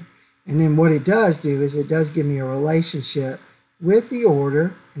in here. And then what it does do is it does give me a relationship with the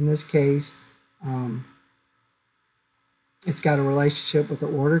order. In this case, it's got a relationship with the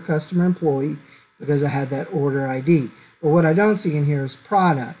order, customer, employee, because I had that order ID. But what I don't see in here is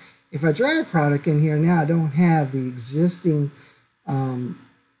product. If I drag product in here, now I don't have the existing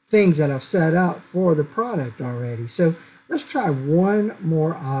things that I've set up for the product already. So let's try one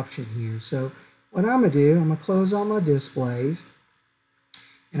more option here. So what I'm going to do, I'm going to close all my displays,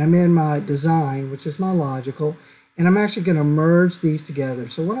 and I'm in my design, which is my logical, and I'm actually going to merge these together.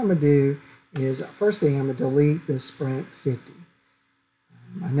 So what I'm going to do is, first thing, I'm going to delete this sprint 50.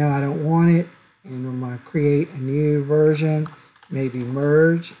 I know I don't want it, and I'm going to create a new version, maybe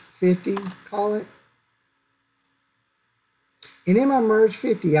merge 50, call it. And in my merge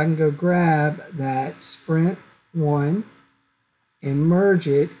 50, I can go grab that sprint 1 and merge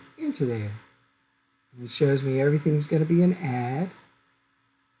it into there. And it shows me everything's going to be an add.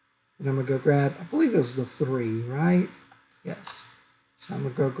 And I'm going to go grab, I believe it was the 3, right? Yes. So I'm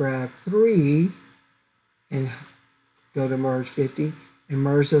going to go grab 3 and go to merge 50 and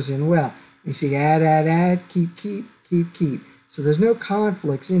merge those in well. You see add, add, add, keep, keep, keep, keep. So there's no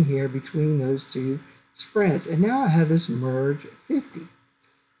conflicts in here between those two sprints. And now I have this merge 50.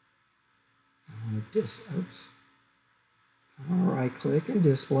 I'll right click and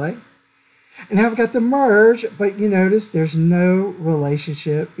display. And now I've got the merge, but you notice there's no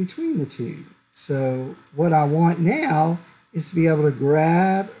relationship between the two. So what I want now is to be able to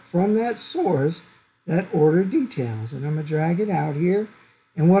grab from that source that order details. And I'm going to drag it out here.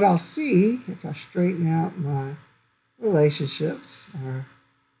 And what I'll see, if I straighten out my relationships, or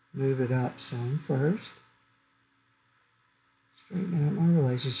move it up some first, straighten out my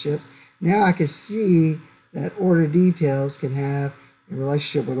relationships. Now I can see that order details can have a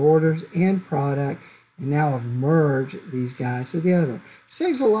relationship with orders and product, and now I've merged these guys together. It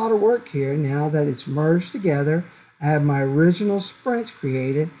saves a lot of work here now that it's merged together. I have my original sprints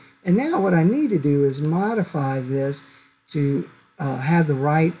created, and now what I need to do is modify this to have the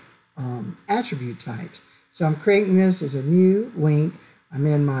right attribute types. So I'm creating this as a new link. I'm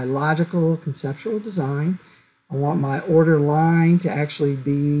in my logical conceptual design. I want my order line to actually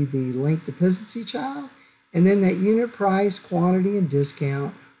be the link dependency child. And then that unit price, quantity, and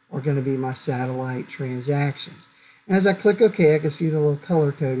discount are going to be my satellite transactions. And as I click OK, I can see the little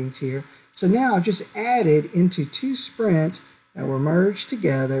color codings here. So now I've just added into 2 sprints that were merged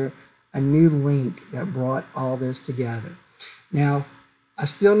together a new link that brought all this together. Now, I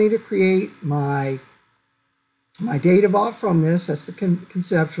still need to create my data vault from this. That's the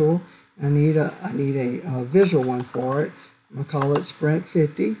conceptual. I need a visual one for it. I'm going to call it sprint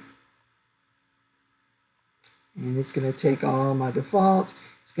 50. And it's going to take all my defaults.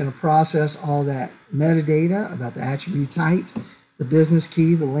 It's going to process all that metadata about the attribute types, the business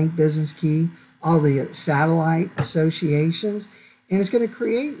key, the link business key, all the satellite associations. And it's going to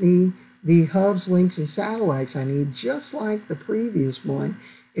create me the hubs, links, and satellites I need, just like the previous one,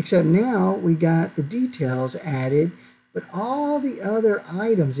 except now we got the details added, but all the other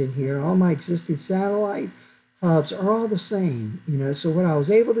items in here, all my existing satellite hubs are all the same. So what I was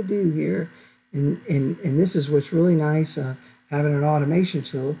able to do here, and this is what's really nice having an automation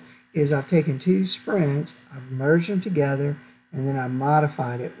tool, is I've taken 2 sprints, I've merged them together, and then I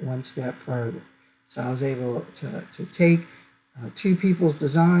modified it one step further. So I was able to take 2 people's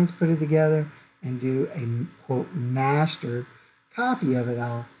designs, put it together, and do a, quote, master copy of it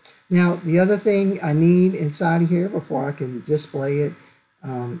all. Now, the other thing I need inside of here before I can display it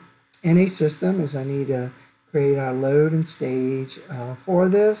in a system is I need to create our load and stage for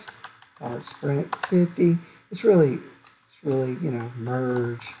this. Call it sprint 50. It's really,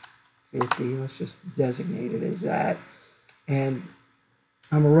 merge 50. Let's just designate it as that. And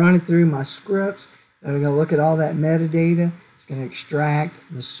I'm going to run it through my scripts. I'm going to look at all that metadata. It's going to extract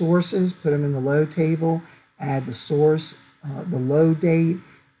the sources, put them in the load table, add the source, the load date,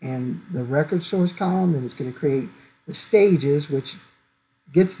 and the record source column. Then it's going to create the stages, which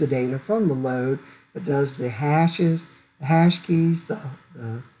gets the data from the load, but does the hashes, the hash keys, the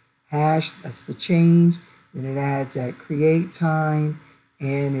hash, that's the change. Then it adds that create time,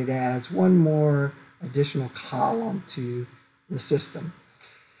 and it adds one more additional column to the system.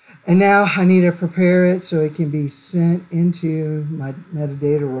 And now I need to prepare it so it can be sent into my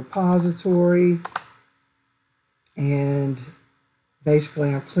metadata repository. And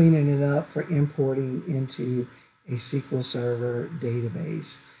basically I'm cleaning it up for importing into a SQL Server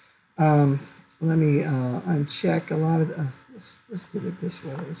database. Let me uncheck a lot of the, let's do it this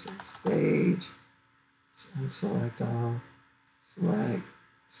way. So stage, let's unselect all, select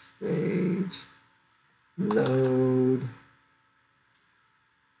stage, load,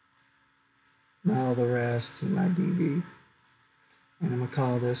 and all the rest to my DB. And I'm going to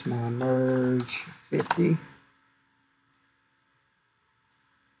call this my merge 50.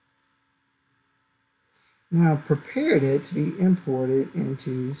 Now I've prepared it to be imported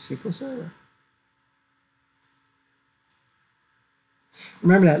into SQL Server.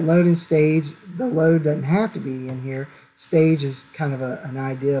 Remember that loading stage, the load doesn't have to be in here. Stage is kind of an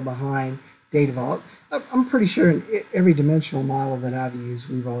idea behind Data Vault. I'm pretty sure in every dimensional model that I've used,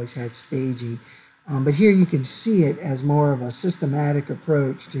 we've always had staging. But here you can see it as more of a systematic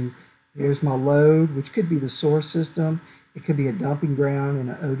approach to, here's my load, which could be the source system. It could be a dumping ground in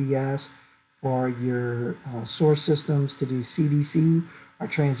an ODS for your source systems to do CDC or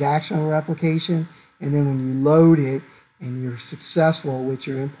transactional replication. And then when you load it and you're successful with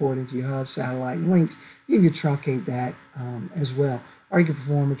your import into your hub, satellite, and links, you can truncate that as well. Or you can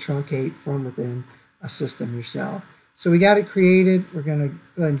perform a truncate from within a system yourself. So we got it created. We're going to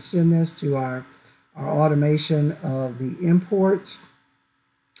go ahead and send this to our automation of the imports.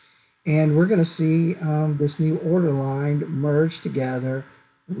 And we're going to see this new order line merge together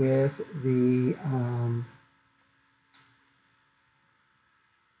with the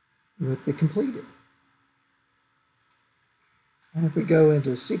completed. And if we go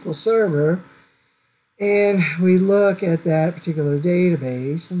into SQL Server and we look at that particular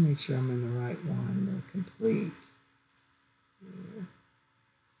database, and make sure I'm in the right one, the complete. You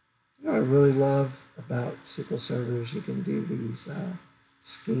know what I really love about SQL Server is you can do these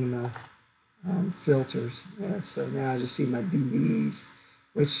schema filters. Yeah, so now I just see my DBs,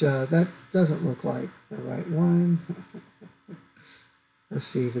 which that doesn't look like the right one. Let's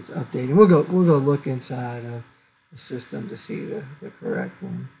see if it's updated. We'll go look inside of the system to see the correct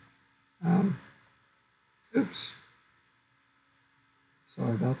one. Oops.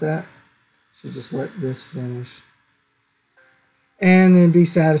 Sorry about that. Should just let this finish. And then be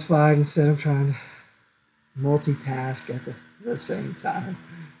satisfied instead of trying to multitask at the same time.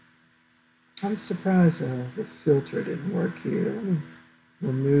 I'm surprised the filter didn't work here. Let me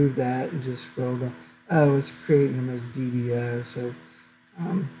remove that and just scroll down. Oh, it's creating them as DBO, so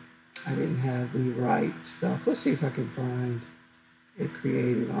I didn't have the right stuff. Let's see if I can find it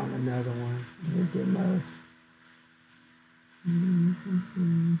created on another one in the demo.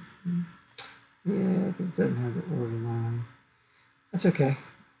 Yeah, but it doesn't have the order line. That's okay.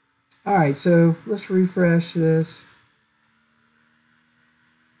 All right, so let's refresh this.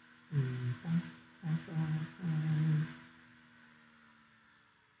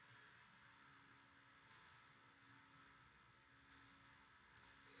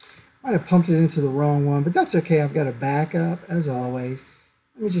 Might have pumped it into the wrong one, but that's okay. I've got a backup as always.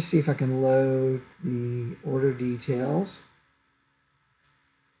 Let me just see if I can load the order details.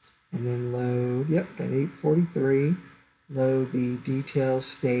 And then load, yep, got 843. Load the details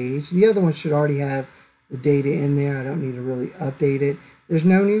stage. The other one should already have the data in there. I don't need to really update it. There's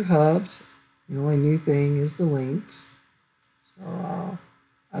no new hubs. The only new thing is the links. So I'll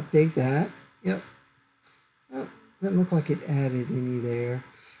update that. Yep. Oh, doesn't look like it added any there.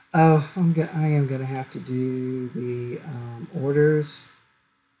 Oh, I am going to have to do the orders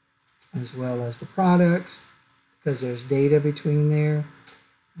as well as the products because there's data between there.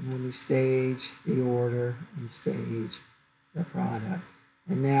 And let me stage the order and stage the product.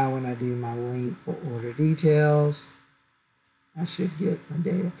 And now when I do my link for order details, I should get my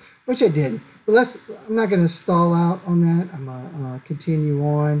data, which I didn't. But I'm not going to stall out on that. I'm going to continue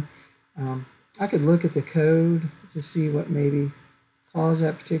on. I could look at the code to see what maybe caused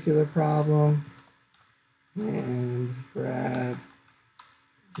that particular problem and grab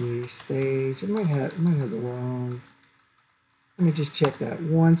the stage. It might have the wrong. Let me just check that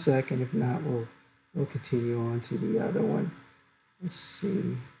 1 second. If not, we'll continue on to the other one. Let's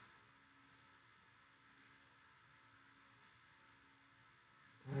see.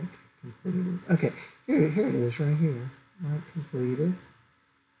 Like completed. Okay, here it is right here. Like completed.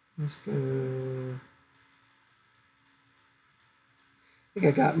 Let's go. I think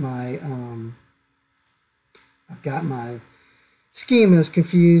I got my schemas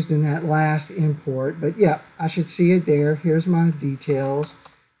confused in that last import, but yeah, I should see it there. Here's my details.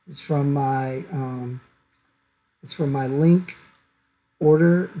 It's from my link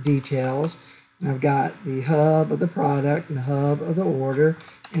order details, and I've got the hub of the product and the hub of the order,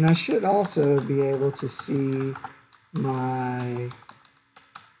 and I should also be able to see my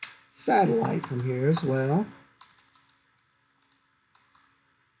satellite from here as well.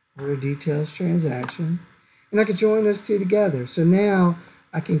 Order details transaction. And I can join those two together. So now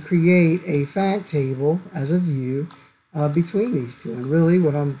I can create a fact table as a view between these two. And really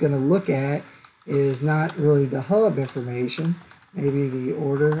what I'm going to look at is not really the hub information, maybe the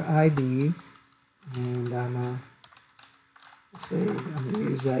order ID. And I'm going to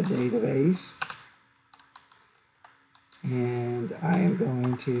use that database. And I am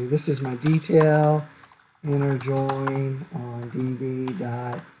going to, this is my detail. inner join on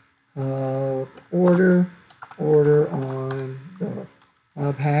db.hub order on the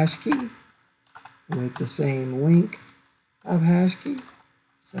hub hash key with the same link hub hash key.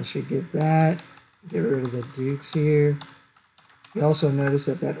 So I should get that. Get rid of the dupes here. You also notice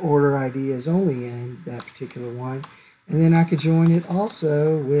that that order ID is only in that particular one. And then I could join it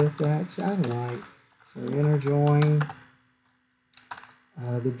also with that satellite. So inner join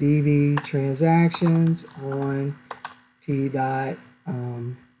the DB transactions on T dot,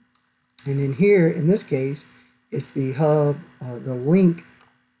 and then here in this case it's the hub, the link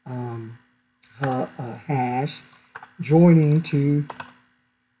hash joining to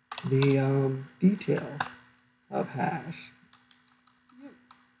the detail hub hash.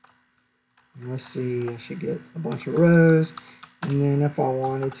 And let's see, I should get a bunch of rows, and then if I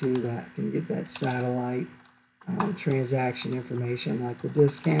wanted to, that I can get that satellite transaction information like the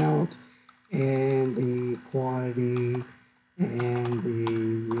discount and the quantity and the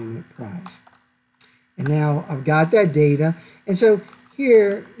unit price. And now I've got that data, and so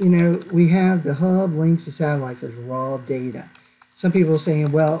here, you know, we have the hub links to satellites as raw data. Some people are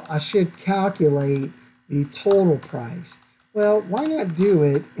saying, well, I should calculate the total price. Well, why not do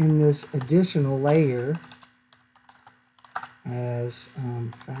it in this additional layer as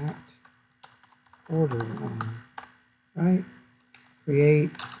fact order one, right? Create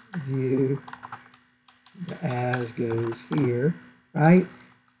view, the as goes here, right?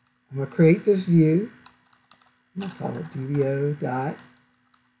 I'm going to create this view. I'm going to call it DBO dot,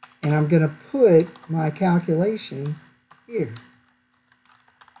 and I'm going to put my calculation here.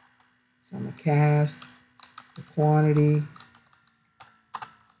 So I'm going to cast the quantity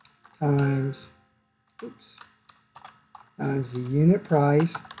times the unit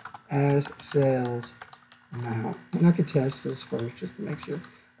price as sales amount. And I could test this first just to make sure.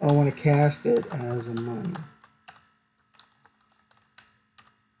 I want to cast it as a money.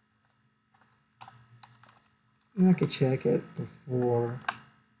 And I could check it before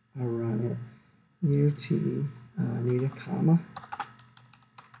I run it. UT, I need a comma.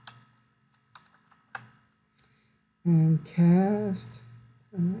 And cast,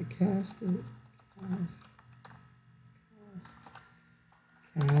 and I cast it,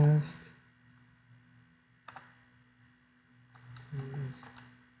 cast as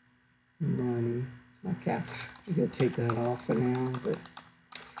money. It's not cast. I'm going to take that off for now, but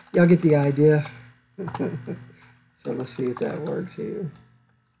y'all get the idea. So let's see if that works here.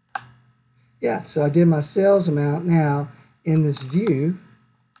 Yeah, so I did my sales amount now in this view,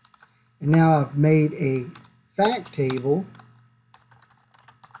 and now I've made a fact table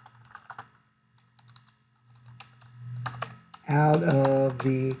out of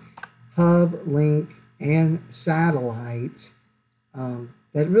the hub, link, and satellites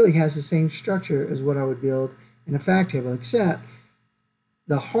that really has the same structure as what I would build in a fact table, except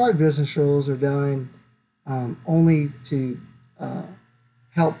the hard business rules are done only to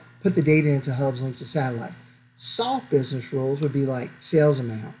help put the data into hubs, links, and satellites. Soft business rules would be like sales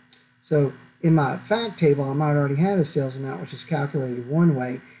amount. So in my fact table, I might already have a sales amount, which is calculated one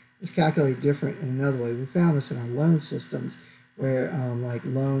way. It's calculated different in another way. We found this in our loan systems where like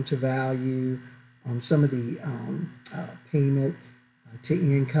loan to value, some of the payment to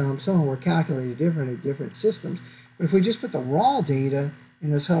income, some of them were calculated different in different systems. But if we just put the raw data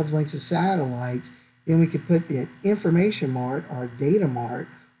in those hubs, links, and satellites, then we could put the information mart, our data mart,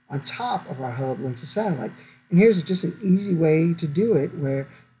 on top of our hub, links, and satellites. And here's just an easy way to do it where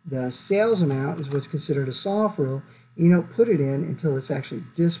the sales amount is what's considered a soft rule. You don't put it in until it's actually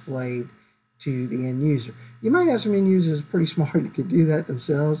displayed to the end user. You might have some end users pretty smart who could do that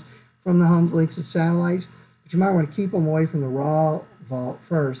themselves from the hubs, links, and satellites, but you might want to keep them away from the raw vault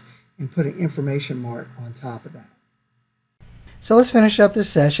first and put an information mart on top of that. So let's finish up this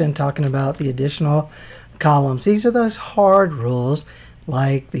session talking about the additional columns. These are those hard rules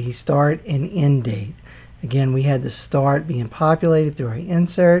like the start and end date. Again, we had the start being populated through our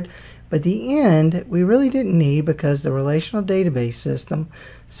insert, but the end we really didn't need because the relational database system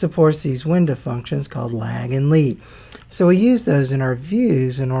supports these window functions called lag and lead. So we use those in our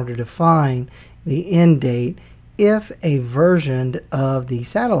views in order to find the end date if a version of the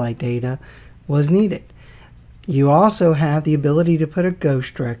satellite data was needed. You also have the ability to put a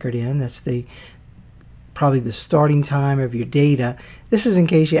ghost record in. That's probably the starting time of your data. This is in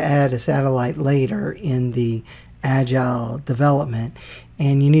case you add a satellite later in the Agile development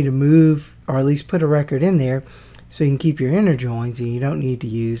and you need to move or at least put a record in there so you can keep your inner joins and you don't need to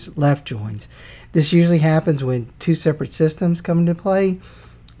use left joins. This usually happens when two separate systems come into play.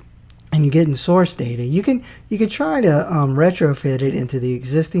 and you're getting source data, you can try to retrofit it into the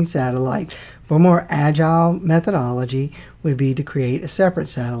existing satellite. But more agile methodology would be to create a separate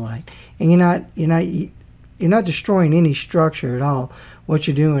satellite, and you're not destroying any structure at all. What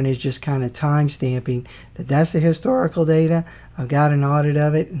you're doing is just kind of time stamping that that's the historical data. I've got an audit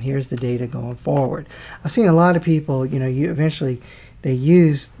of it, and here's the data going forward. I've seen a lot of people, eventually they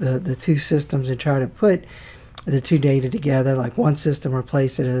use the two systems and try to put the two data together, like one system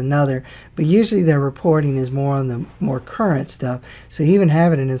replace it with another, but usually their reporting is more on the more current stuff. So even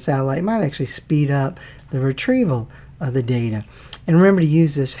having it in a satellite might actually speed up the retrieval of the data. And remember to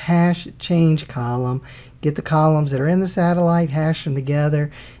use this hash change column. Get the columns that are in the satellite, hash them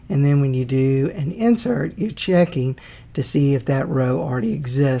together, and then when you do an insert, you're checking to see if that row already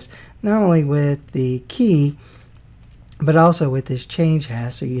exists, not only with the key, but also with this change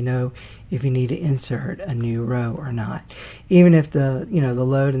hash, so you know if you need to insert a new row or not. Even if the the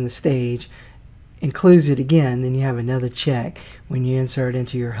load and the stage includes it again, then you have another check when you insert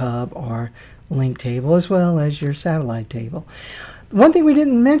into your hub or link table as well as your satellite table. One thing we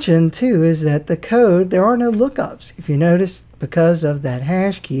didn't mention too is that the code, there are no lookups. If you notice, because of that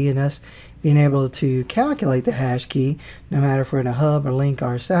hash key and us being able to calculate the hash key, no matter if we're in a hub or link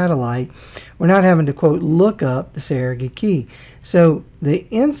or a satellite, we're not having to, quote, look up the surrogate key. So the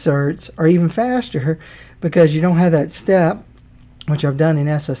inserts are even faster because you don't have that step, which I've done in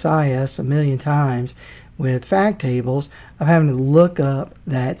SSIS a million times with fact tables, of having to look up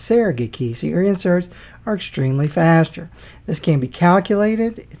that surrogate key. So your inserts are extremely faster. This can be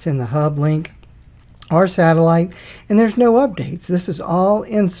calculated. It's in the hub, link, or satellite, and there's no updates. This is all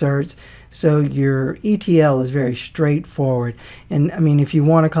inserts. So your ETL is very straightforward. And I mean, if you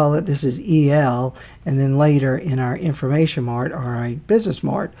want to call it, this is EL, and then later in our information mart or our business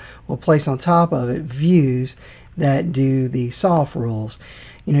mart, we'll place on top of it views that do the soft rules.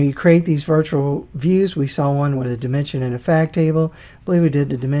 You create these virtual views. We saw one with a dimension and a fact table. I believe we did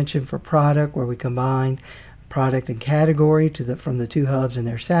the dimension for product, where we combined product and category from the two hubs and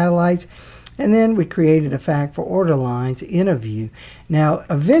their satellites. And then we created a fact for order lines in a view. Now,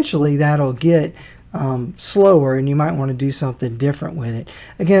 eventually that'll get slower, and you might want to do something different with it.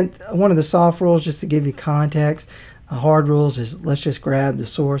 Again, one of the soft rules, just to give you context, hard rules is let's just grab the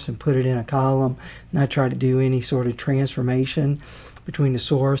source and put it in a column, not try to do any sort of transformation between the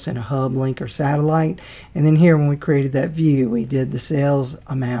source and a hub, link, or satellite. And then here, when we created that view, we did the sales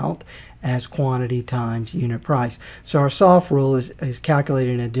amount as quantity times unit price. So our soft rule is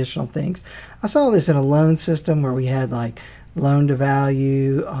calculating additional things. I saw this in a loan system where we had like loan to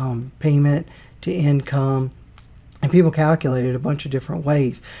value, payment to income, and people calculated a bunch of different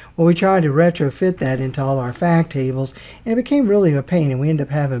ways. Well, we tried to retrofit that into all our fact tables, and it became really a pain, and we ended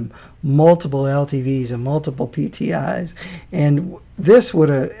up having multiple LTVs and multiple PTIs. And this would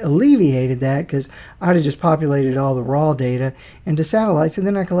have alleviated that, because I'd have just populated all the raw data into satellites, and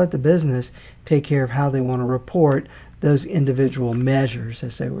then I could let the business take care of how they want to report those individual measures,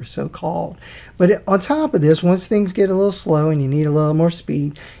 as they were so called. But on top of this, once things get a little slow and you need a little more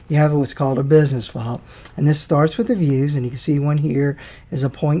speed, you have what's called a business vault. And this starts with the views, and you can see one here is a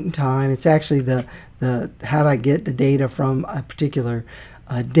point in time. It's actually the how do I get the data from a particular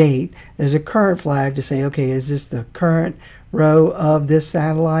date. There's a current flag to say, okay, is this the current row of this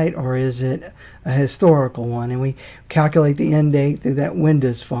satellite, or is it a historical one? And we calculate the end date through that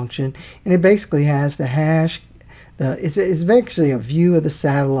Windows function, and it basically has the hash. It's actually a view of the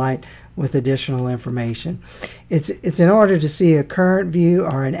satellite with additional information. It's in order to see a current view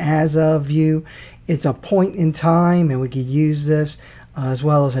or an as of view. It's a point in time, and we could use this as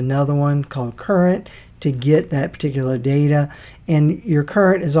well as another one called current to get that particular data. And your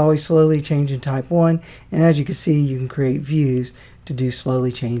current is always slowly changing type 1, and as you can see, you can create views to do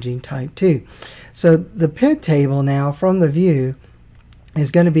slowly changing type 2. So the pit table now from the view is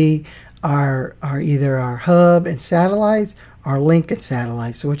going to be our either our hub and satellites, or link and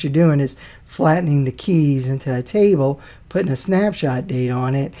satellites. So what you're doing is flattening the keys into a table, putting a snapshot date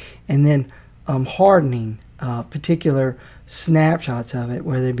on it, and then hardening particular snapshots of it,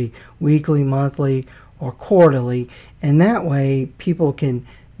 whether it be weekly, monthly, or quarterly. And that way people can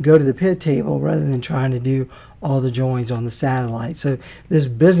go to the pit table rather than trying to do all the joins on the satellite. So this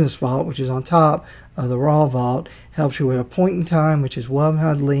business vault, which is on top of the raw vault, helps you with a point in time, which is one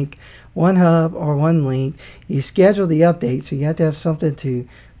hub link, one hub or one link. You schedule the update, so you have to have something to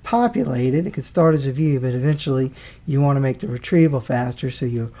populate it. It could start as a view, but eventually you want to make the retrieval faster, so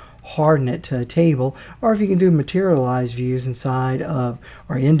you harden it to a table. Or if you can do materialized views inside of,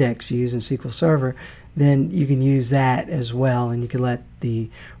 or index views in SQL Server, then you can use that as well, and you can let the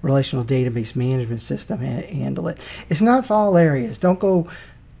relational database management system handle it. It's not for all areas. Don't go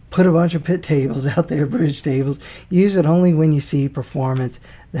put a bunch of pit tables out there, bridge tables. Use it only when you see performance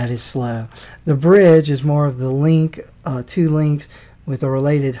that is slow. The bridge is more of the link, two links with a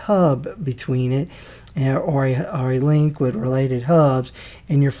related hub between it, or a link with related hubs,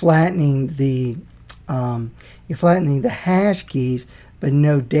 and you're flattening the hash keys, but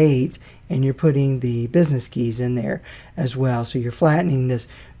no dates, and you're putting the business keys in there as well. So you're flattening this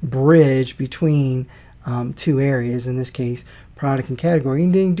bridge between two areas, in this case product and category,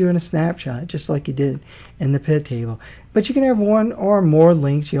 and doing a snapshot just like you did in the pit table. But you can have one or more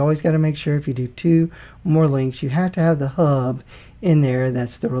links. You always got to make sure if you do two or more links, you have to have the hub in there.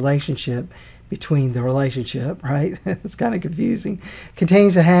 That's the relationship between the relationship, right? It's kind of confusing.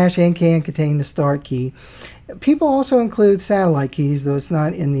 Contains a hash and can contain the start key. People also include satellite keys, though it's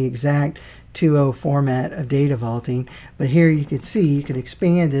not in the exact 2.0 format of data vaulting. But here you can see you can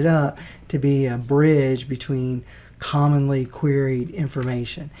expand it up to be a bridge between commonly queried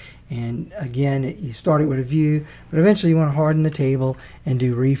information. And again, you start it with a view, but eventually you want to harden the table and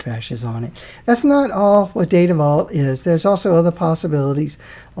do refreshes on it. That's not all what Data Vault is. There's also other possibilities,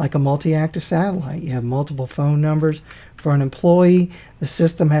 like a multi-active satellite. You have multiple phone numbers for an employee. The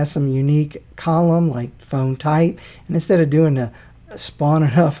system has some unique column like phone type, and instead of doing a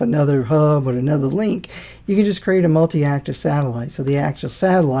spawning off another hub or another link, you can just create a multi-active satellite. So the actual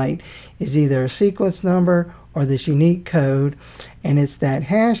satellite is either a sequence number or this unique code, and it's that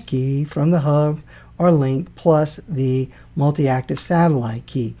hash key from the hub or link plus the multi-active satellite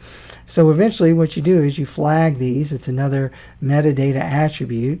key. So eventually what you do is you flag these. It's another metadata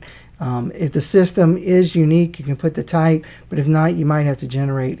attribute. If the system is unique, you can put the type, but if not, you might have to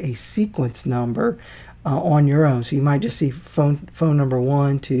generate a sequence number on your own. So you might just see phone number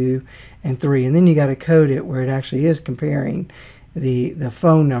 1, 2, and 3, and then you got to code it where it actually is comparing the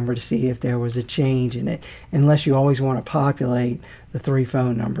phone number to see if there was a change in it, unless you always want to populate the 3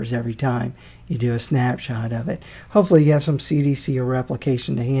 phone numbers every time you do a snapshot of it. Hopefully you have some CDC or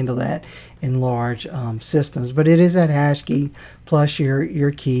replication to handle that in large systems, but it is that hash key plus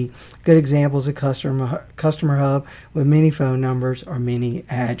your key. Good examples of customer hub with many phone numbers or many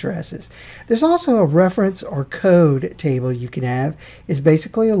addresses. There's also a reference or code table you can have. It's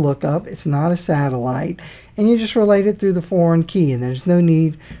basically a lookup. It's not a satellite, and you just relate it through the foreign key, and there's no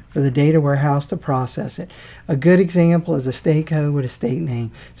need for the data warehouse to process it. A good example is a state code with a state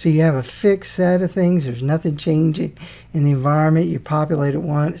name. So you have a fixed set of things. There's nothing changing in the environment. You populate it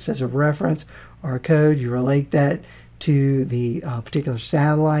once as a reference or a code. You relate that to the particular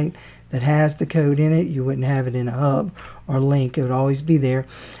satellite that has the code in it. You wouldn't have it in a hub or link. It would always be there.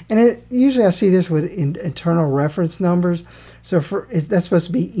 And usually I see this with internal reference numbers. So that's supposed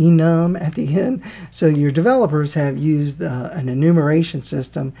to be enum at the end. So your developers have used an enumeration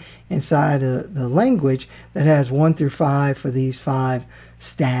system inside the language that has 1 through 5 for these 5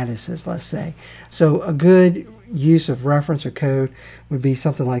 statuses, let's say. So a good use of reference or code would be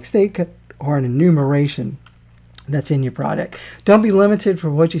something like state code or an enumeration that's in your product. Don't be limited for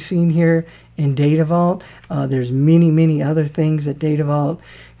what you've seen here in Data Vault. There's many other things that Data Vault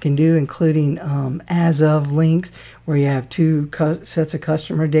can do, including as of links, where you have 2 sets of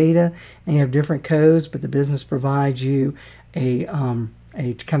customer data and you have different codes, but the business provides you a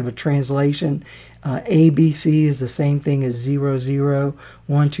kind of a translation. ABC is the same thing as 0, 0,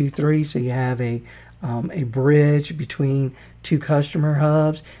 1, 2, 3. So you have a bridge between 2 customer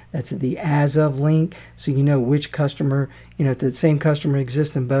hubs. That's the as of link, so you know which customer, if the same customer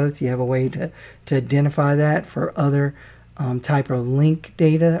exists in both, you have a way to identify that. For other type of link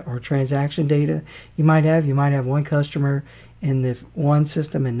data or transaction data you might have one customer in the one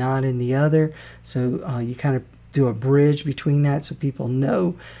system and not in the other, so you kind of do a bridge between that so people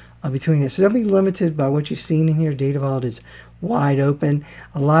know between it. So don't be limited by what you've seen in here. Data Vault is wide open.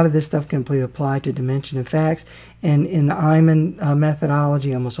 A lot of this stuff can be applied to dimension and facts, and in the Iman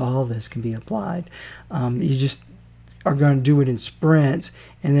methodology, almost all of this can be applied. You just are going to do it in sprints,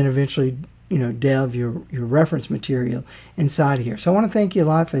 and then eventually delve your reference material inside of here. So I want to thank you a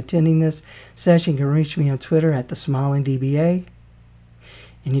lot for attending this session. You can reach me on Twitter at thesmilingdba.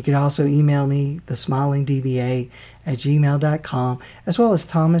 And you can also email me, thesmilingdba@gmail.com, as well as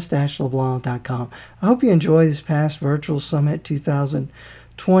thomas-leblanc.com. I hope you enjoy this past Virtual Summit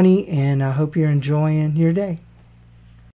 2020, and I hope you're enjoying your day.